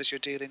Are? Because you're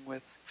dealing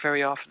with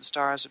very often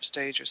stars of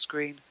stage or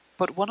screen.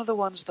 But one of the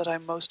ones that I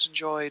most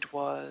enjoyed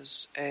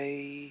was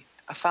a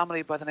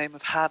family by the name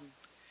of Haddon,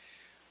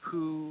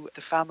 who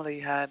the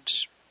family had,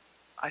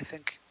 I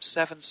think,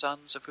 7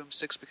 sons, of whom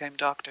 6 became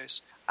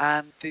doctors.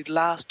 And the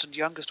last and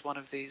youngest one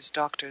of these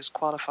doctors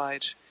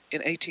qualified in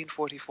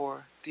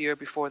 1844, the year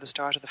before the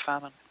start of the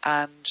famine.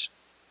 And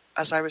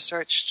as I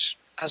researched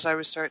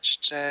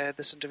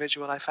this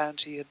individual, I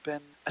found he had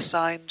been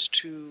assigned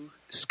to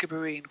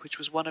Skibbereen, which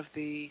was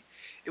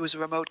it was a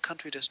remote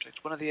country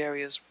district, one of the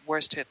areas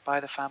worst hit by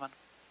the famine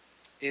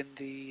in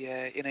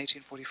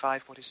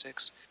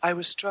 1845-46. I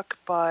was struck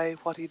by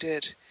what he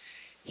did.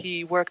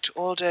 He worked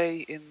all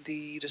day in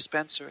the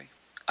dispensary,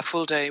 a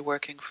full day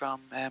working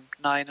from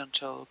 9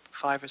 until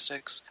 5 or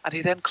 6. And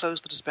he then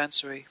closed the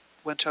dispensary,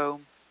 went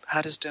home,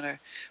 had his dinner,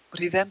 but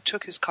he then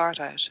took his cart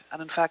out.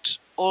 And in fact,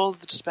 all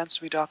the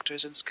dispensary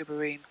doctors in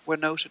Skibbereen were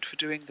noted for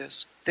doing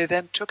this. They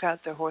then took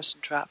out their horse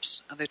and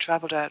traps and they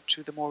travelled out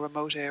to the more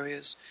remote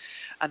areas.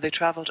 And they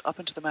travelled up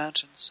into the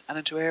mountains and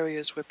into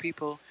areas where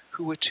people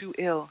who were too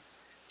ill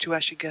to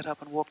actually get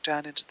up and walk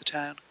down into the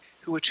town,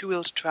 who were too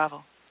ill to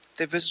travel,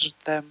 they visited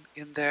them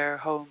in their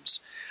homes.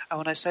 And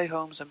when I say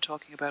homes, I'm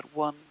talking about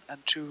 1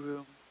 and 2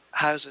 room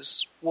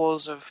houses,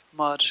 walls of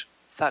mud,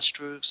 thatched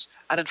roofs.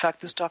 And in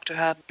fact, this doctor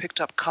had picked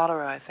up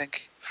cholera, I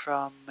think,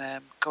 from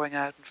going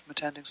out and from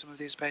attending some of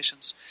these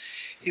patients.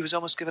 He was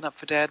almost given up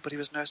for dead, but he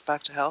was nursed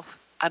back to health.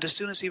 And as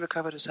soon as he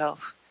recovered his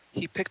health,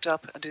 he picked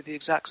up and did the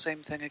exact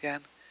same thing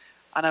again.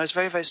 And I was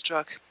very, very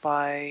struck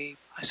by,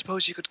 I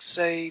suppose you could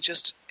say,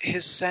 just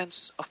his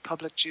sense of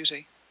public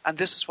duty. And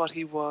this is what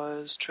he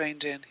was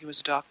trained in. He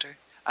was a doctor,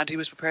 and he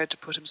was prepared to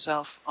put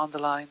himself on the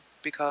line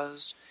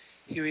because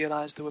he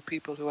realised there were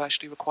people who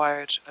actually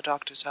required a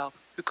doctor's help,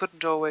 who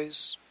couldn't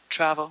always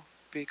travel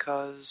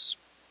because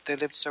they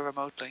lived so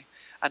remotely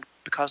and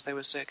because they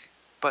were sick,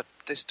 but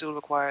they still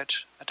required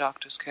a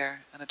doctor's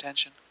care and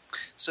attention.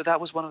 So that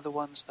was one of the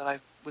ones that I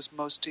was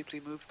most deeply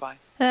moved by.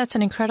 That's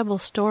an incredible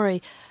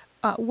story.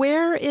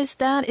 Where is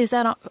that? Is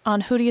that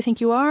on Who Do You Think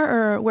You Are,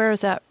 or where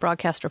is that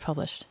broadcast or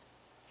published?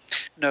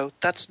 No,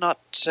 that's not.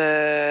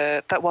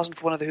 That wasn't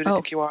for one of the Who Do You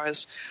Think You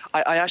Are's.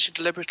 I actually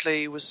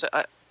deliberately was.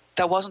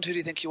 That wasn't Who Do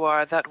You Think You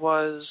Are. That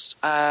was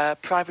a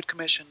private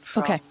commission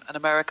from an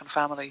American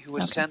family who were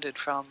descended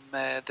from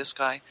this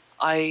guy.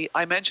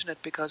 I mention it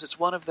because it's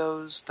one of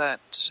those that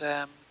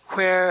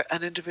where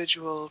an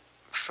individual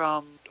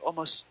from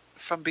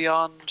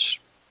beyond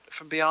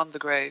the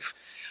grave,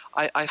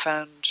 I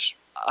found.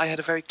 I had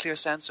a very clear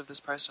sense of this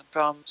person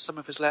from some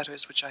of his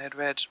letters, which I had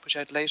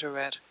later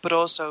read, but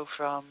also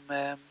from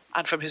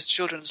his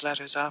children's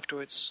letters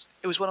afterwards.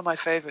 It was one of my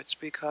favourites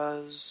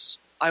because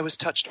I was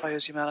touched by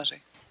his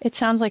humanity. It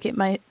sounds like it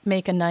might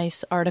make a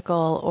nice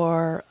article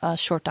or a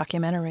short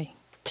documentary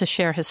to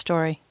share his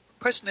story.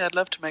 Personally, I'd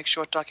love to make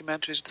short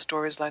documentaries with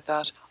stories like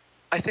that.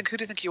 I think Who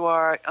Do You Think You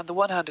Are, on the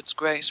one hand, it's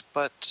great,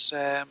 but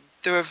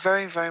there are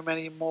very, very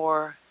many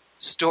more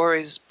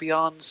stories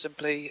beyond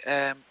simply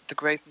the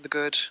great and the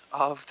good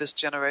of this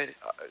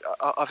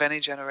of any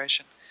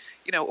generation.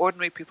 You know,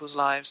 ordinary people's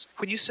lives.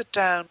 When you sit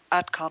down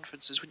at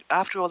conferences,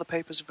 after all the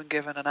papers have been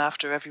given and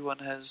after everyone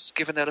has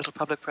given their little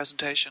public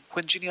presentation,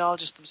 when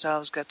genealogists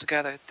themselves get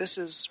together, this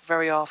is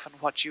very often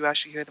what you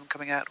actually hear them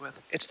coming out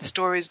with. It's the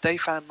stories they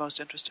found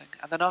most interesting,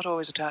 and they're not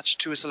always attached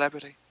to a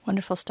celebrity.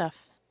 Wonderful stuff.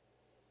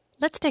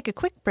 Let's take a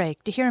quick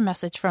break to hear a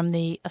message from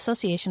the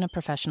Association of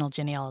Professional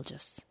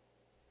Genealogists.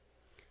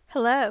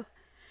 Hello,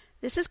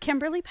 this is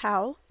Kimberly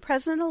Powell,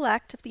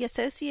 President-elect of the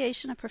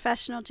Association of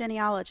Professional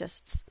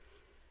Genealogists.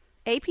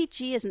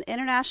 APG is an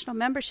international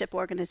membership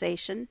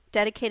organization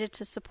dedicated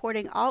to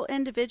supporting all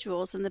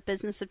individuals in the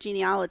business of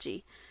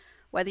genealogy,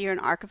 whether you're an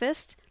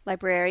archivist,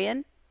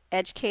 librarian,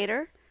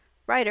 educator,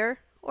 writer,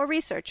 or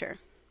researcher.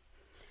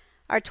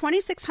 Our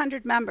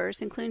 2,600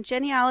 members include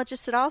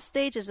genealogists at all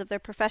stages of their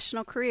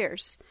professional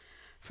careers,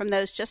 from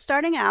those just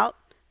starting out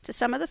to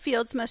some of the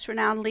field's most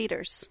renowned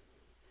leaders.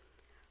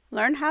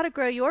 Learn how to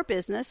grow your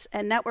business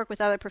and network with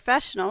other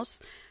professionals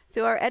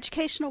through our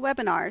educational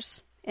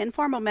webinars,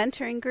 informal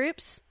mentoring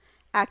groups,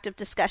 active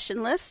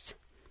discussion lists,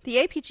 the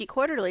APG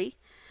Quarterly,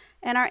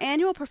 and our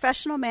annual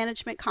Professional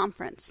Management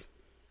Conference.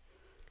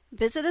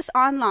 Visit us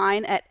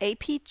online at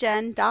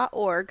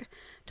apgen.org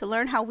to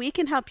learn how we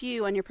can help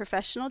you on your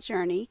professional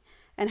journey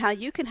and how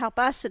you can help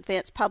us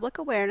advance public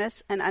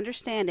awareness and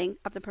understanding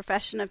of the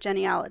profession of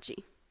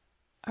genealogy.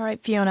 All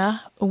right,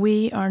 Fiona,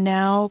 we are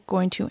now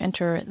going to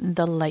enter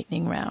the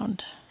lightning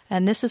round.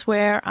 And this is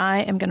where I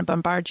am going to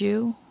bombard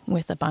you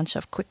with a bunch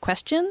of quick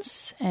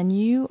questions, and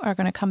you are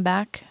going to come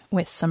back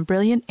with some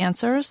brilliant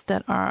answers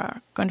that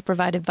are going to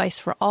provide advice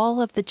for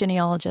all of the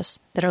genealogists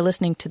that are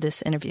listening to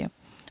this interview.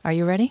 Are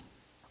you ready?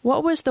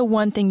 What was the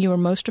one thing you were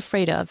most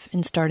afraid of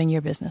in starting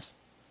your business?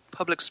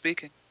 Public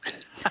speaking.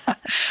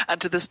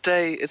 And to this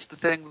day, it's the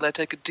thing that I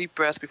take a deep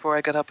breath before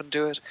I get up and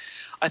do it.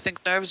 I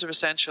think nerves are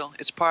essential.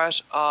 It's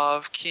part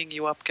of keying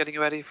you up, getting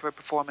you ready for a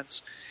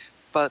performance.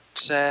 But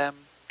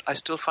I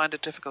still find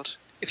it difficult.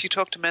 If you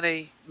talk to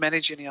many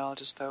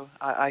genealogists, though,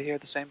 I hear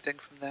the same thing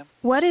from them.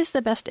 What is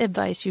the best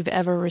advice you've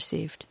ever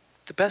received?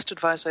 The best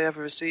advice I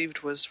ever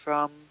received was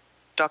from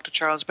Dr.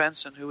 Charles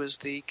Benson, who was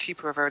the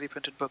keeper of early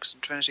printed books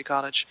in Trinity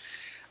College,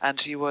 and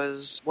he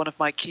was one of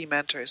my key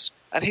mentors.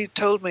 And he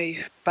told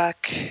me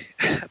back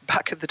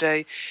in the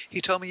day, he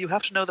told me you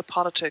have to know the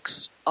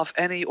politics of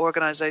any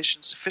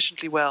organisation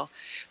sufficiently well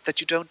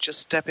that you don't just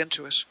step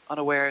into it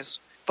unawares.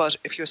 But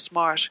if you're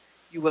smart,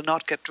 you will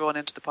not get drawn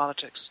into the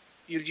politics.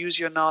 You'll use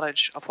your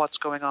knowledge of what's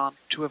going on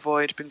to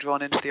avoid being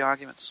drawn into the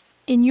arguments.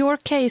 In your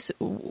case,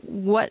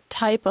 what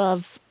type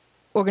of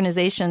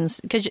organizations,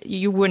 because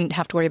you wouldn't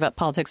have to worry about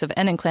politics of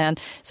Eneclann,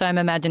 so I'm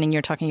imagining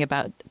you're talking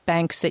about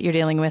banks that you're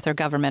dealing with or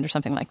government or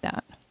something like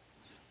that.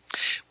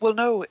 Well,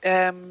 no.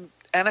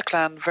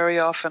 Eneclann, very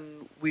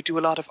often we do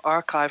a lot of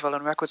archival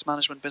and records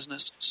management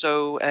business.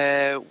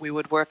 So we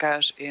would work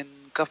out in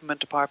government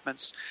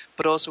departments,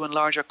 but also in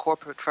larger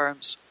corporate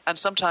firms. And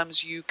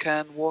sometimes you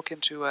can walk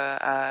into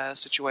a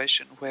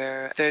situation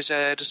where there's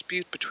a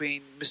dispute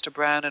between Mr.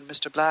 Brown and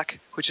Mr. Black,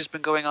 which has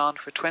been going on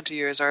for 20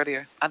 years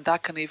earlier. And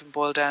that can even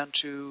boil down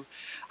to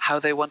how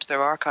they want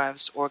their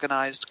archives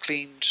organised,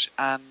 cleaned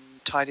and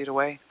tidied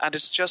away. And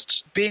it's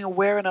just being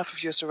aware enough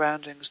of your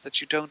surroundings that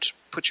you don't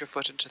put your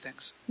foot into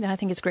things. Yeah, I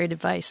think it's great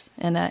advice.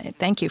 And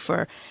thank you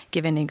for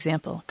giving an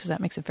example, because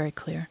that makes it very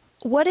clear.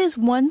 What is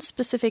one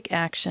specific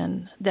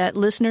action that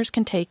listeners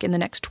can take in the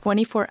next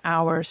 24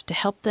 hours to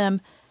help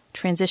them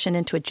transition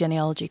into a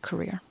genealogy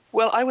career?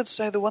 Well, I would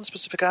say the one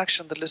specific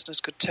action that listeners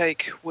could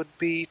take would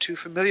be to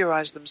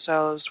familiarise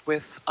themselves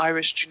with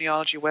Irish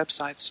genealogy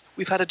websites.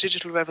 We've had a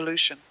digital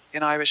revolution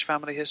in Irish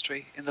family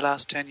history in the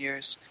last 10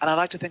 years, and I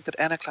like to think that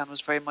Eneclann was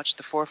very much at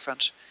the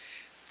forefront.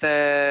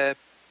 The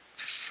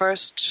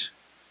first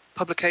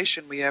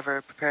publication we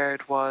ever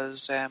prepared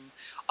was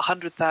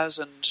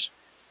 100,000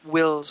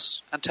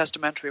 wills and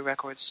testamentary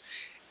records,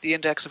 the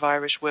Index of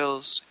Irish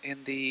Wills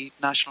in the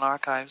National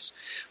Archives.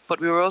 But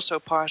we were also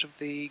part of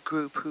the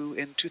group who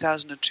in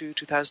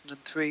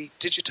 2002-2003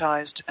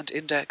 digitised and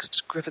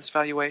indexed Griffith's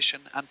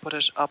valuation and put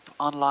it up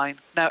online.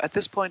 Now, at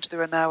this point,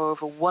 there are now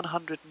over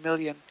 100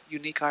 million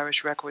unique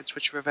Irish records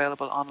which are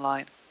available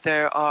online.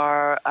 There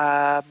are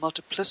a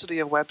multiplicity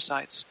of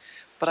websites,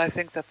 but I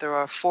think that there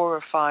are 4 or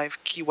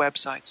 5 key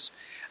websites.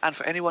 And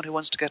for anyone who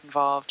wants to get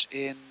involved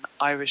in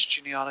Irish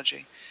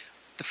genealogy,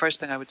 the first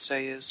thing I would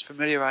say is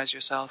familiarise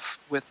yourself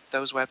with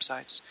those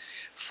websites.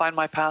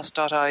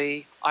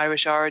 findmypast.ie,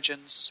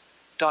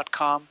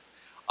 irishorigins.com,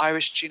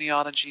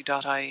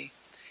 irishgenealogy.ie.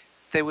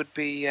 They would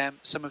be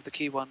some of the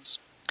key ones.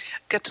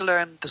 Get to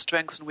learn the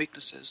strengths and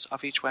weaknesses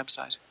of each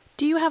website.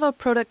 Do you have a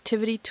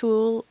productivity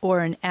tool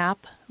or an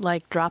app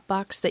like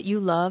Dropbox that you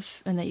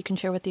love and that you can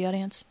share with the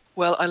audience?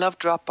 Well, I love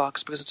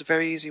Dropbox because it's a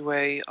very easy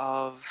way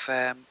of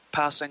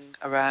passing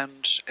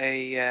around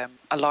a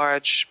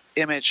large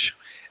image.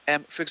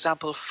 For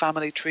example,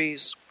 family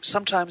trees.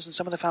 Sometimes in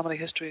some of the family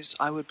histories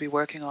I would be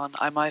working on,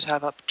 I might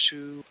have a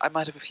few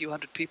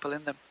hundred people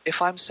in them.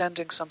 If I'm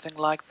sending something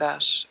like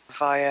that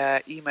via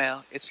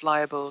email, it's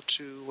liable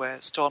to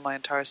stall my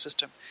entire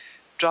system.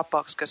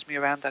 Dropbox gets me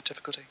around that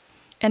difficulty.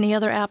 Any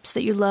other apps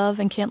that you love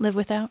and can't live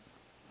without?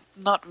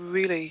 Not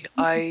really.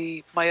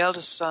 My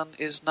eldest son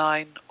is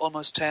 9,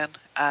 almost 10,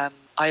 and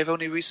I have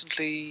only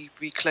recently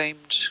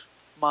reclaimed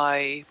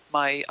my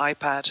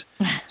iPad,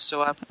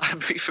 so I'm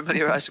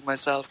re-familiarizing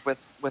myself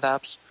with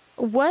apps.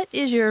 What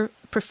is your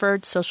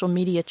preferred social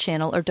media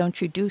channel, or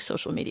don't you do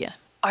social media?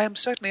 I am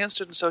certainly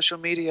interested in social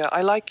media.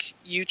 I like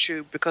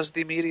YouTube because of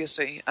the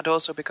immediacy and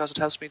also because it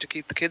helps me to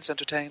keep the kids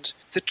entertained.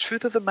 The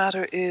truth of the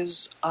matter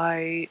is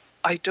I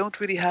don't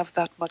really have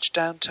that much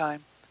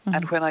downtime,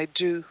 and when I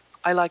do,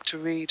 I like to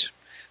read.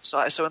 So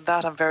in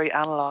that I'm very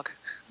analog.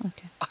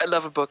 Okay. I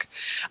love a book,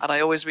 and I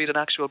always read an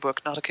actual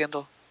book, not a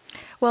Kindle.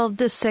 Well,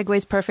 this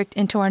segues perfect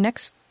into our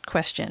next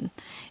question.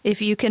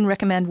 If you can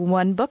recommend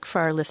one book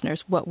for our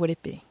listeners, what would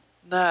it be?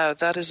 Now,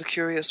 that is a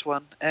curious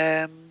one.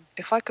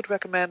 If I could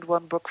recommend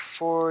one book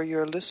for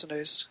your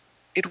listeners,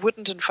 it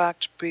wouldn't in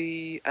fact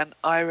be an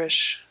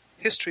Irish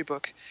history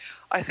book.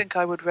 I think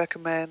I would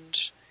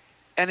recommend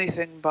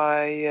anything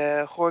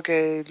by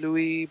Jorge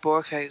Luis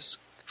Borges,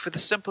 for the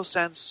simple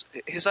sense,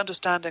 his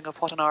understanding of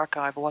what an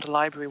archive or what a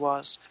library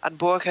was. And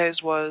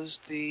Borges was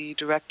the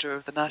director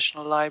of the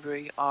National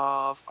Library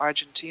of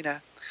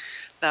Argentina.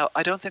 Now,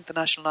 I don't think the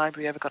National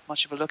Library ever got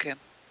much of a look in.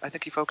 I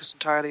think he focused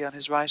entirely on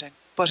his writing.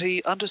 But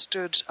he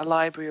understood a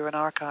library or an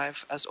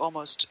archive as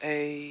almost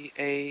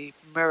a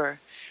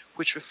mirror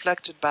which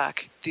reflected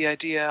back the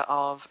idea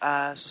of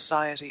a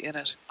society in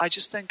it. I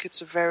just think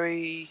it's a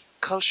very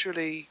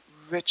culturally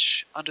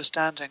rich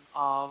understanding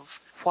of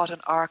what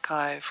an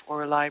archive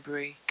or a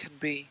library can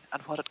be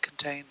and what it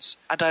contains.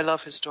 And I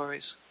love his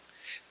stories.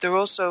 They're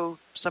also,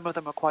 some of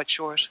them are quite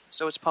short,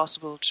 so it's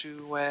possible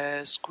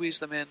to squeeze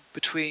them in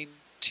between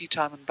tea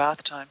time and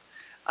bath time.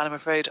 And I'm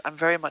afraid I'm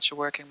very much a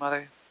working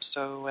mother,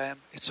 so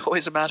it's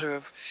always a matter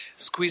of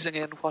squeezing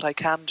in what I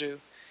can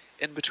do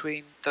in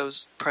between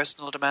those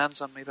personal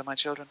demands on me by my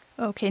children.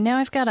 Okay, now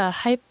I've got a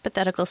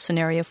hypothetical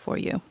scenario for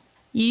you.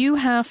 You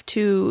have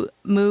to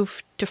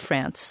move to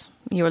France.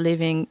 You're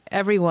leaving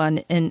everyone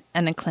in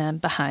Eneclann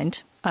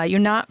behind. You're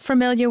not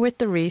familiar with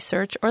the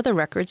research or the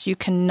records. You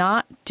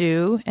cannot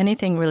do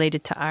anything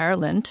related to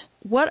Ireland.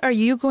 What are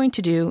you going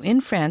to do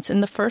in France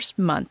in the first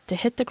month to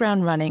hit the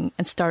ground running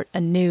and start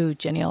a new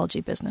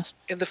genealogy business?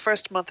 In the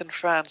first month in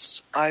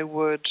France, I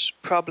would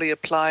probably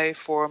apply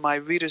for my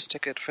reader's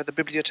ticket for the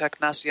Bibliothèque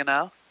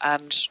Nationale,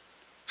 and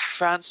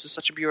France is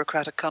such a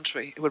bureaucratic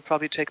country, it would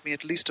probably take me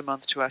at least a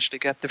month to actually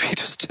get the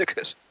reader's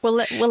ticket. Well,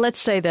 let's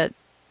say that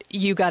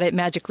you got it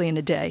magically in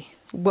a day.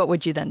 What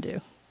would you then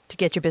do to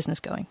get your business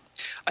going?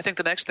 I think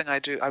the next thing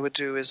I would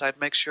do is I'd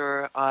make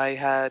sure I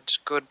had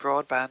good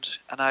broadband,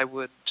 and I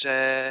would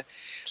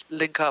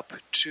link up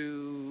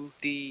to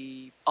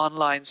the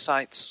online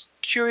sites.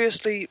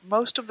 Curiously,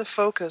 most of the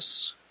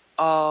focus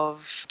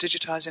of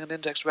digitizing and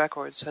indexed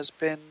records has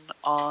been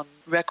on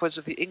records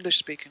of the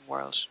English-speaking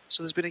world.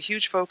 So there's been a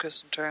huge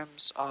focus in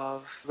terms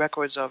of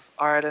records of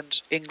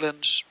Ireland,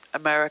 England,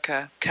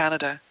 America,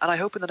 Canada, and I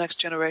hope in the next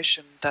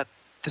generation that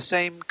the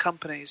same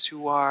companies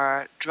who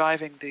are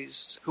driving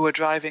this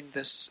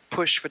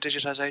push for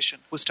digitization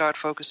will start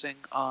focusing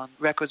on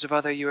records of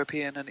other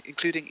European and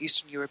including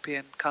Eastern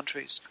European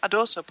countries, and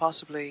also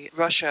possibly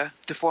Russia,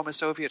 the former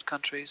Soviet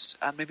countries,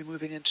 and maybe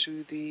moving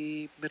into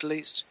the Middle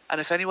East. And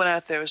if anyone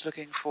out there is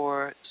looking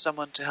for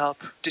someone to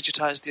help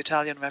digitize the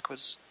Italian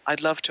records,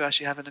 I'd love to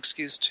actually have an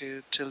excuse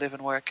to live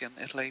and work in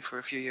Italy for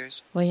a few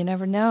years. Well, you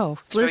never know.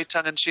 It's very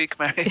tongue-in-cheek,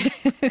 Mary.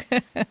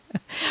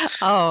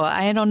 Oh,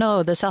 I don't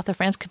know. The south of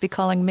France could be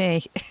calling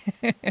me.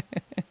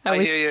 I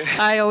hear you.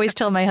 I always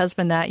tell my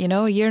husband that,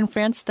 a year in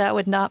France, that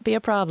would not be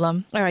a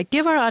problem. All right,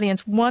 give our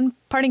audience one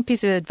parting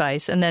piece of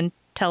advice and then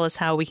tell us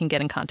how we can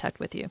get in contact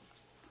with you.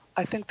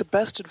 I think the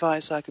best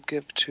advice I could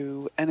give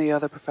to any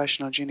other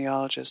professional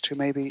genealogist who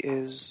maybe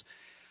is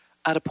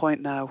at a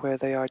point now where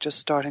they are just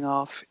starting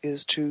off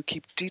is to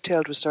keep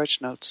detailed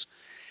research notes.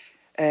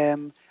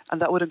 And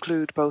that would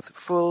include both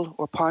full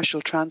or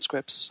partial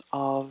transcripts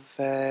of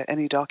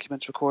any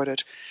documents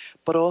recorded,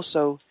 but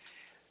also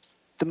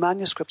the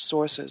manuscript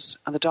sources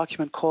and the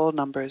document call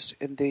numbers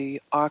in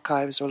the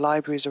archives or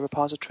libraries or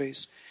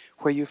repositories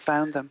where you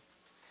found them.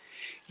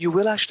 You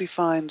will actually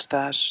find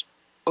that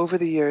over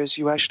the years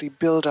you actually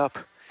build up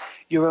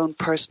your own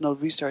personal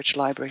research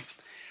library.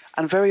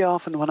 And very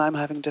often when I'm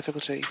having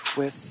difficulty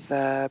with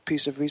a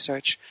piece of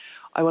research,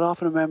 I will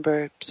often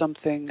remember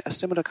a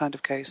similar kind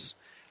of case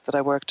that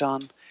I worked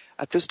on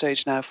at this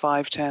stage now,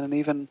 5, 10 and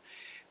even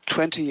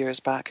 20 years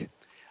back.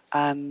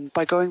 And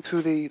by going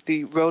through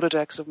the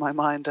Rolodex of my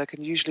mind, I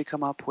can usually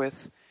come up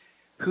with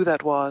who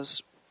that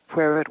was,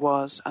 where it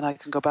was, and I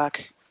can go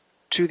back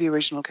to the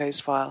original case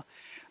file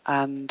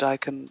and I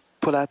can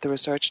pull out the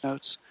research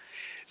notes.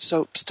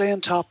 So stay on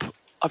top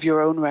of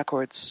your own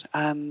records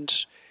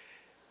and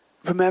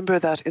remember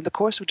that in the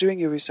course of doing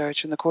your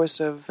research, in the course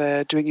of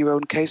doing your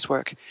own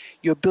casework,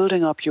 you're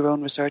building up your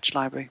own research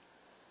library.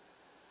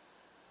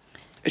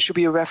 It should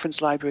be a reference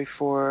library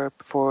for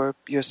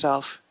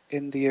yourself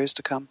in the years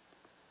to come.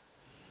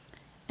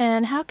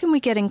 And how can we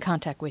get in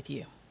contact with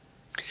you?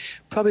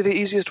 Probably the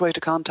easiest way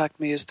to contact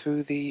me is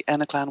through the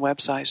Eneclann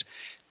website,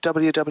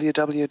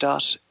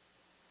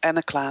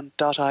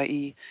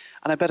 www.eneclann.ie.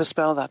 And I better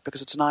spell that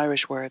because it's an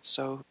Irish word,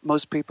 so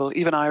most people,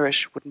 even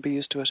Irish, wouldn't be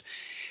used to it.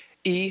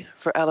 E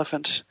for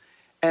elephant,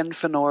 N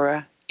for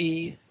Nora,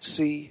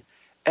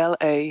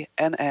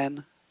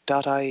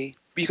 ECLANN.ie.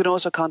 You can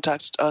also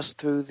contact us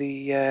through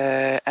the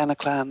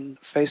Eneclann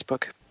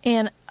Facebook.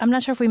 And I'm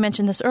not sure if we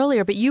mentioned this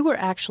earlier, but you were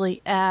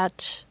actually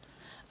at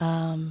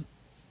an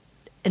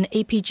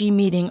APG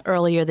meeting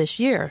earlier this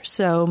year.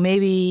 So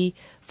maybe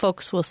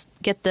folks will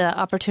get the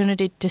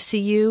opportunity to see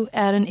you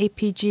at an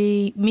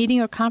APG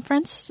meeting or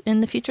conference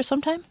in the future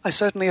sometime? I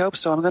certainly hope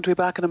so. I'm going to be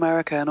back in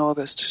America in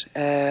August.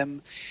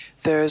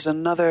 There's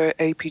another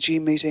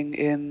APG meeting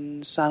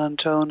in San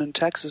Antonio in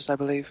Texas, I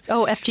believe.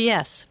 Oh,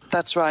 FGS.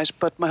 That's right.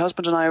 But my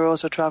husband and I are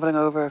also traveling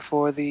over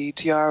for the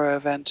Tiara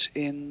event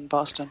in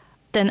Boston.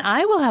 Then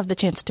I will have the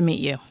chance to meet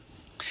you.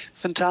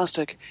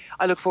 Fantastic.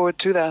 I look forward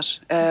to that.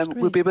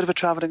 We'll be a bit of a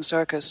travelling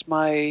circus.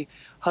 My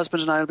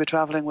husband and I will be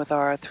travelling with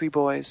our 3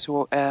 boys,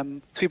 who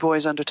 3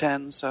 boys under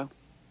 10. So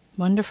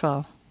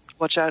wonderful.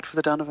 Watch out for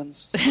the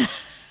Donovans.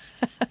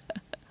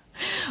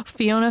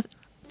 Fiona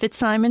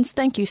Fitzsimons,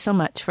 thank you so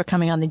much for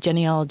coming on the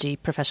Genealogy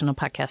Professional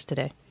Podcast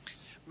today.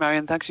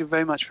 Marion, thanks you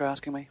very much for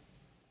asking me.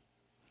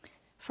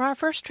 For our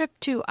first trip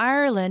to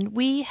Ireland,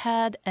 we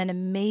had an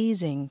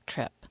amazing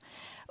trip.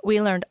 We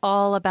learned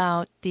all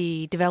about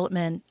the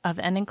development of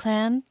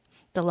Eneclann,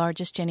 the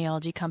largest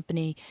genealogy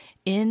company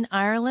in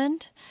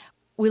Ireland.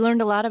 We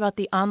learned a lot about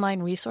the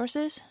online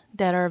resources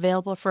that are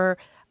available for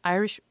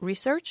Irish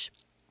research.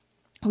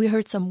 We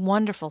heard some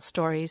wonderful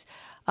stories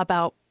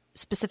about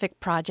specific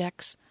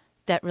projects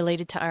that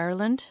related to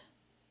Ireland.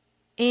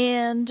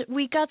 And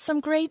we got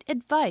some great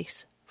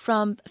advice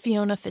from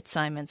Fiona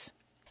Fitzsimons.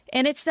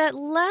 And it's that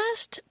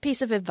last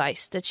piece of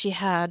advice that she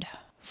had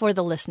for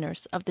the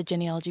listeners of the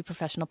Genealogy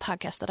Professional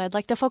Podcast that I'd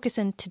like to focus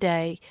in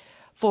today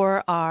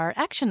for our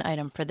action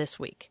item for this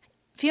week.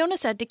 Fiona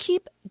said to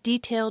keep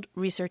detailed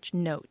research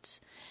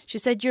notes. She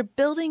said you're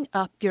building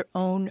up your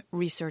own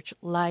research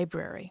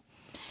library.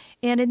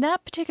 And in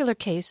that particular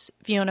case,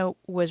 Fiona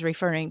was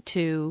referring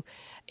to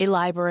a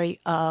library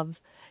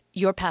of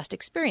your past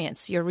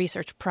experience, your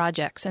research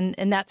projects, and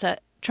that's a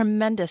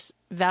tremendous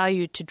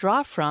value to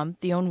draw from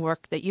the own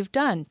work that you've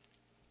done.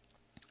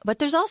 But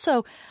there's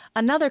also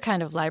another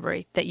kind of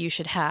library that you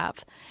should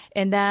have,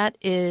 and that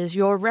is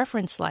your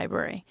reference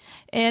library.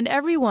 And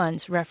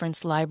everyone's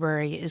reference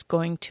library is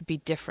going to be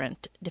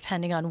different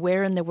depending on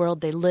where in the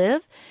world they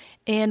live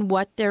and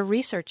what their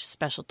research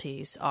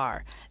specialties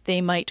are.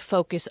 They might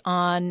focus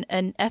on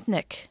an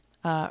ethnic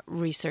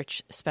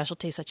research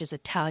specialty such as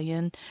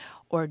Italian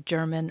or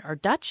German or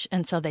Dutch,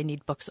 and so they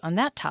need books on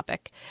that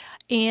topic.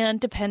 And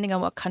depending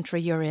on what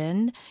country you're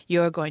in,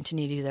 you're going to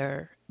need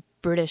either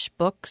British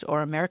books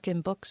or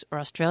American books or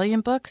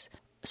Australian books.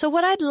 So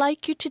what I'd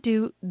like you to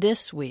do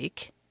this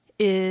week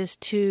is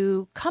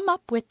to come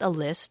up with a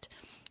list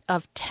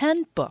of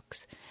 10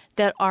 books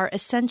that are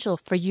essential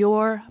for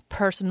your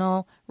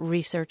personal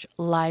research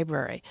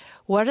library.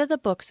 What are the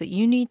books that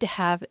you need to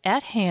have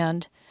at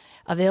hand,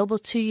 available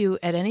to you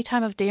at any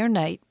time of day or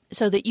night,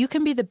 so that you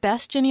can be the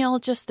best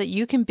genealogist that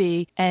you can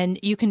be and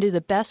you can do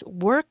the best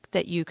work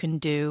that you can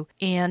do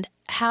and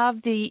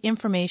have the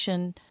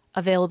information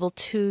available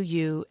to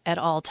you at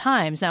all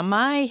times. Now,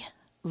 my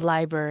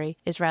library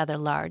is rather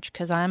large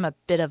because I'm a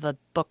bit of a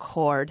book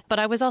hoard. But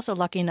I was also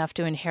lucky enough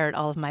to inherit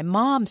all of my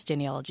mom's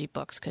genealogy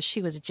books because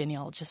she was a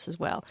genealogist as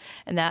well.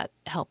 And that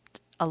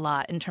helped a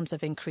lot in terms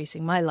of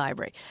increasing my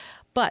library.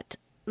 But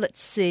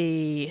let's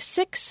see,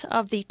 6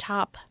 of the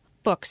top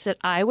books that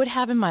I would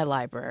have in my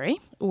library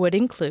would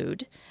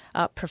include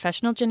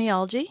Professional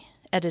Genealogy,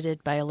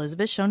 edited by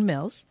Elizabeth Shown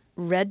Mills,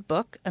 Red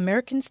Book,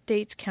 American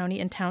States, County,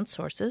 and Town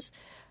Sources,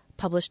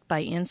 published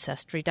by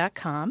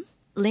Ancestry.com,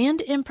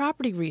 Land and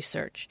Property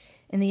Research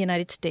in the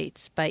United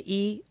States by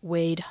E.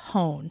 Wade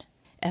Hone,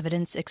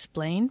 Evidence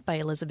Explained by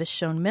Elizabeth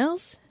Shown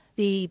Mills,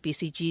 the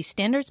BCG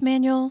Standards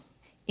Manual,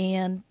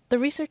 and The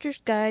Researcher's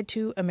Guide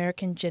to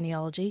American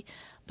Genealogy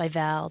by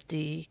Val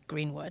D.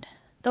 Greenwood.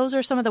 Those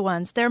are some of the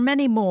ones. There are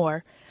many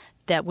more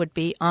that would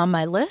be on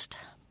my list,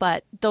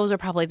 but those are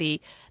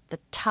probably the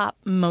top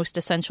most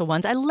essential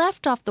ones. I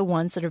left off the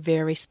ones that are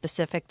very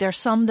specific. There are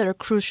some that are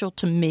crucial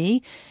to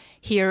me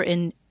here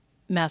in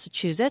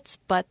Massachusetts,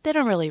 but they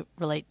don't really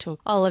relate to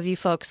all of you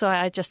folks, so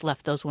I just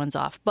left those ones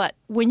off. But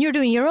when you're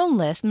doing your own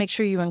list, make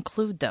sure you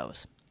include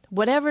those.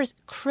 Whatever's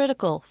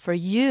critical for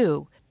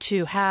you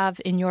to have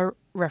in your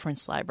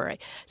reference library.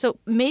 So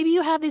maybe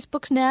you have these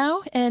books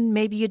now and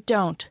maybe you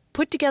don't.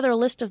 Put together a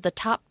list of the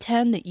top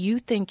 10 that you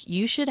think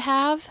you should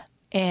have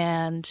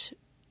and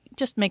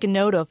just make a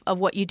note of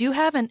what you do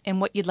have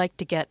and what you'd like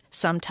to get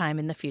sometime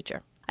in the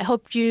future. I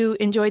hope you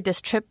enjoyed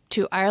this trip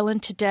to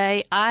Ireland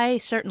today. I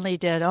certainly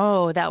did.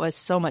 Oh, that was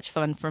so much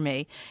fun for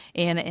me.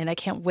 And I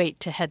can't wait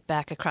to head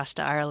back across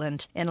to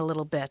Ireland in a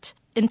little bit.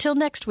 Until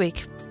next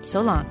week,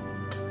 so long.